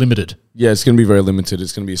it's going to be limited. Yeah, it's going to be very limited.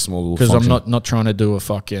 It's going to be a small little because function. I'm not trying to do a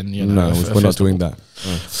fucking No, we're not doing that.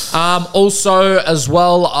 Also, as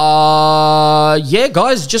well,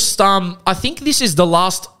 guys, just I think this is the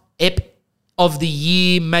last ep of the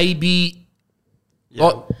year, maybe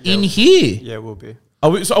in here. Yeah, it will be.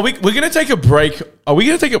 We're going to take a break.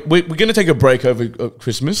 We're going to take a break over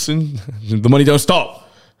Christmas, and the money don't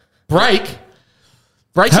stop. Breaks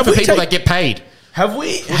are for people that get paid.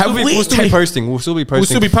 We'll still be posting. We'll still be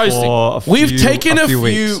posting. We've taken a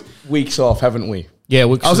few weeks off, haven't we? Yeah, I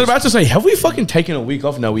was about to say, have we fucking taken a week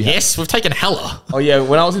off? No, we haven't. Yes, we've taken hella. Oh yeah,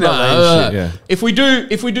 when I was in LA, shit, yeah. If we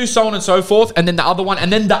do so on and so forth, and then the other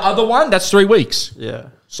one, that's 3 weeks. Yeah.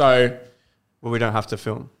 So, well, we don't have to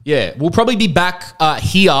film. Yeah, we'll probably be back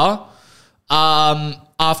here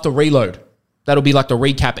after Reload. That'll be like the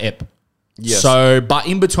recap ep. Yes. So, but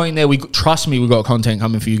in between there, trust me, we've got content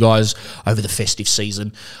coming for you guys over the festive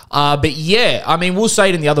season. But yeah, we'll say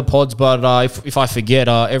it in the other pods, but if I forget,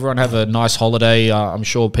 everyone have a nice holiday. I'm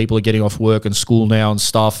sure people are getting off work and school now and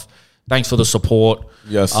stuff. Thanks for the support.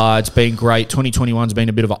 Yes. It's been great. 2021's been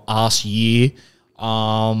a bit of an arse year.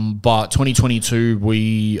 But 2022,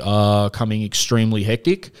 we are coming extremely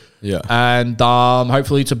hectic. Yeah. And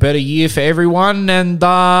hopefully it's a better year for everyone. And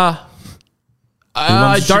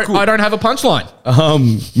I don't have a punchline.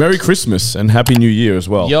 Merry Christmas and Happy New Year as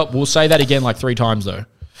well. Yep, we'll say that again like 3 times though.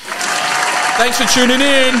 Thanks for tuning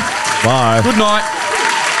in. Bye. Good night.